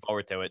 I'm looking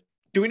forward to it.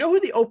 Do we know who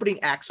the opening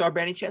acts are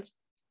by any chance?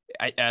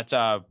 That's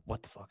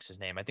what the fuck's his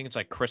name? I think it's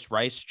like Chase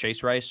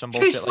Rice, some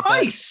bullshit Chase like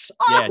Rice. that.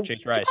 Oh, yeah,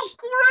 Chase Rice.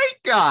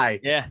 Great guy.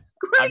 Yeah,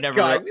 great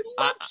guy. We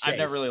love Chase. I've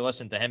never really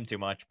listened to him too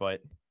much,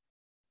 but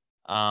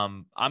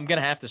I'm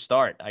gonna have to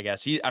start. I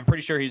guess I'm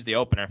pretty sure he's the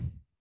opener.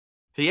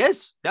 He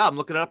is. Yeah, I'm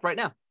looking it up right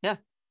now. Yeah,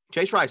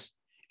 Chase Rice.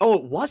 Oh,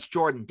 it was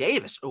Jordan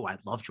Davis. Oh, I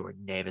love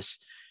Jordan Davis,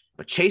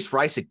 but Chase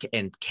Rice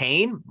and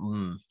Kane.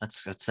 That's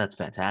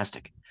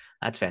fantastic.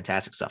 That's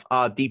fantastic stuff.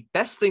 The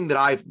best thing that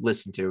I've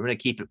listened to, we're gonna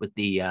keep it with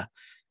the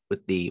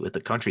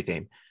country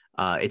theme.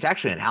 It's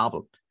actually an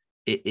album.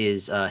 It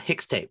is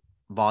Hicks Tape,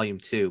 Volume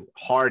 2.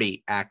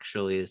 Hardy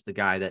actually is the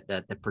guy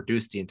that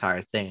produced the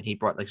entire thing, and he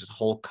brought like this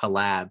whole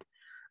collab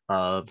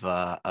of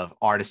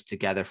artists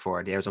together for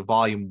it. There's a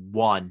Volume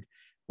 1,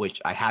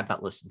 which I have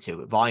not listened to,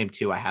 but Volume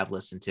 2 I have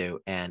listened to,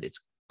 and it's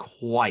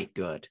quite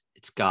good.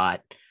 It's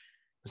got, I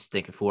was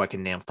thinking before I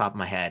can name off the top of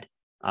my head.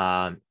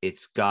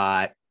 It's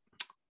got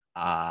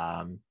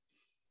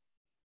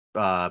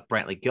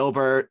Brantley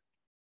Gilbert,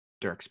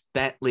 Dierks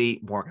Bentley,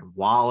 Morgan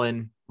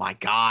Wallen, my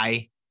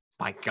guy,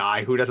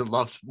 who doesn't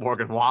love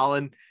Morgan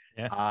Wallen?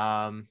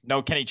 Yeah.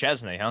 No Kenny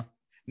Chesney, huh?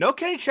 No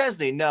Kenny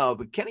Chesney, no,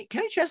 but Kenny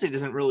Chesney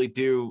doesn't really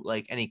do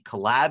like any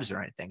collabs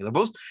or anything. The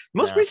most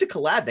recent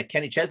collab that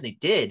Kenny Chesney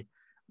did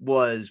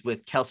was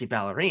with Kelsey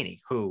Ballerini,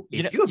 who,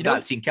 if you have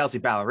not seen Kelsey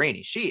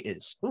Ballerini, she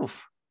is. You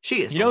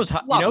know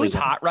who's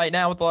hot right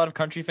now with a lot of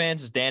country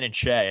fans is Dan and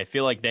Shay. I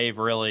feel like they've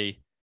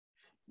really.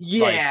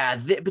 Yeah,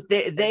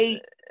 they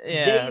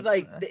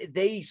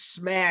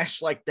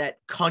smash like that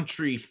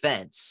country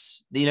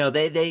fence. You know,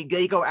 they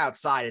go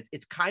outside.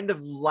 It's kind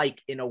of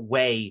like in a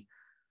way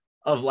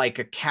of like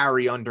a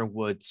Carrie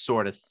Underwood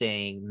sort of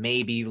thing.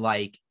 Maybe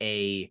like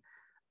I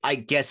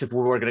guess if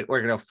we're gonna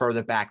go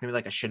further back, maybe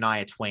like a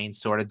Shania Twain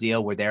sort of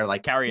deal where they're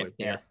like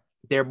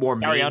they're more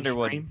Carrie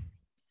Underwood.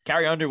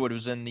 Carrie Underwood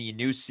was in the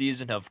new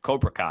season of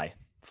Cobra Kai.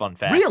 Fun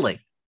fact. Really?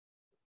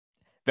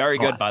 Very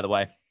good, by the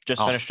way.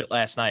 Just finished it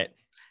last night.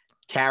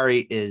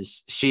 Carrie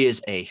is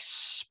a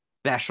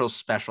special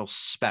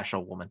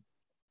woman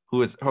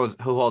who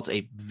holds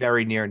a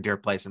very near and dear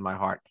place in my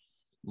heart.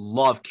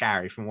 Love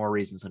Carrie for more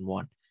reasons than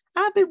one.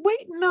 I've been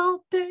waiting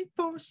all day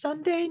for a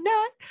Sunday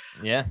night.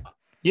 Yeah.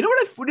 You know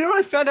what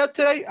I found out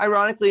today?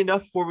 Ironically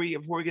enough, before we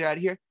get out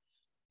of here,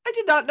 I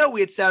did not know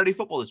we had Saturday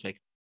football this week.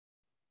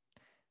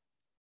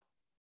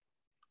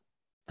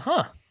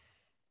 Huh.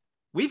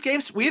 We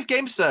have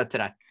games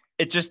today.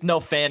 It's just no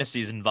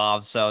fantasies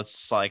involved, so it's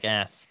just like,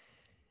 eh.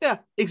 Yeah,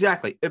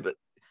 exactly.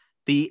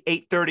 The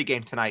 8:30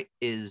 game tonight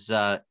is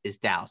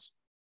Dallas.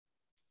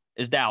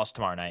 Is Dallas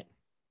tomorrow night?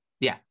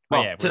 Yeah.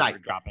 Well, tonight. We're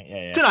dropping.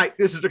 Yeah. Tonight.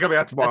 This is coming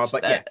out tomorrow,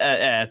 but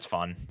yeah. It's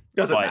fun.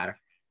 Doesn't matter.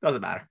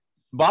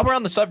 While we're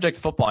on the subject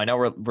of football, I know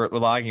we're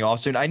logging you off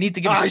soon. I need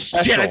to give a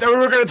special. Shit, I thought we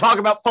were going to talk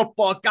about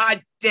football.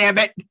 God damn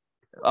it.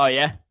 Oh,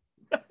 yeah?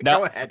 No,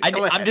 go ahead. I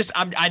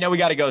know we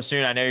got to go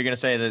soon. I know you're going to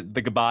say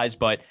the goodbyes,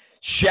 but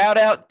shout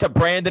out to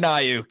Brandon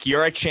Ayuk.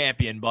 You're a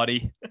champion,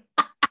 buddy.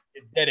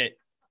 You did it.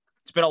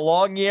 It's been a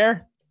long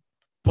year,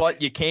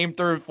 but you came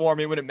through for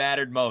me when it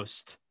mattered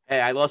most. Hey,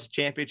 I lost a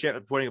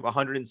championship putting up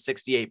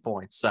 168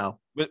 points. So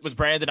was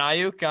Brandon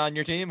Ayuk on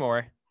your team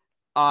or?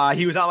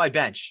 He was on my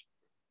bench.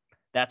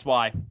 That's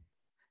why.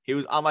 He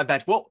was on my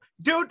bench. Well,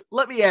 dude,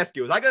 let me ask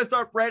you, was I going to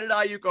start Brandon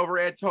Ayuk over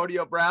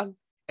Antonio Brown?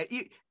 And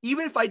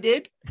even if I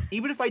did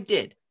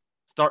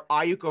start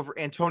Ayuk over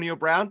Antonio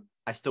Brown,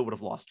 I still would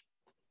have lost.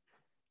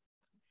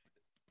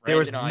 There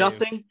was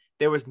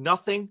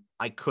nothing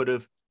I could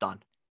have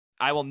done.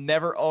 I will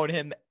never own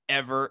him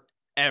ever,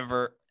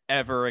 ever,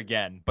 ever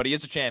again. But he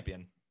is a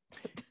champion.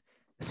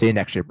 See you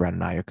next year,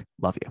 Brandon Ayuk.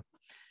 Love you.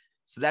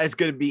 So that is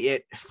going to be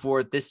it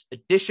for this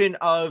edition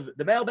of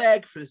the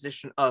Mailbag, for this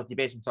edition of the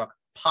Basement Talk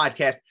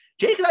podcast.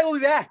 Jake and I will be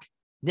back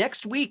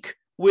next week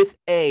with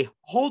a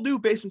whole new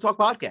Basement Talk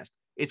podcast.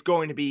 It's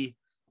going to be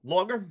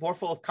longer, more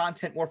full of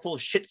content, more full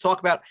of shit to talk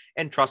about.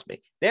 And trust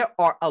me, there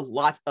are a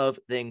lot of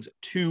things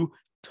to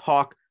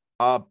talk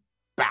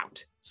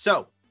about.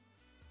 So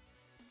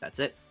that's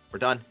it. We're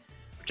done.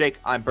 For Jake,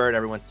 I'm Bird.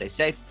 Everyone stay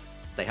safe,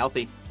 stay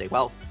healthy, stay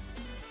well.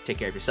 Take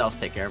care of yourselves,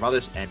 take care of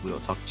others, and we will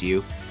talk to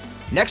you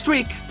next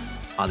week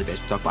on the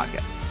Basement Talk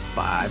podcast.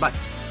 Bye-bye.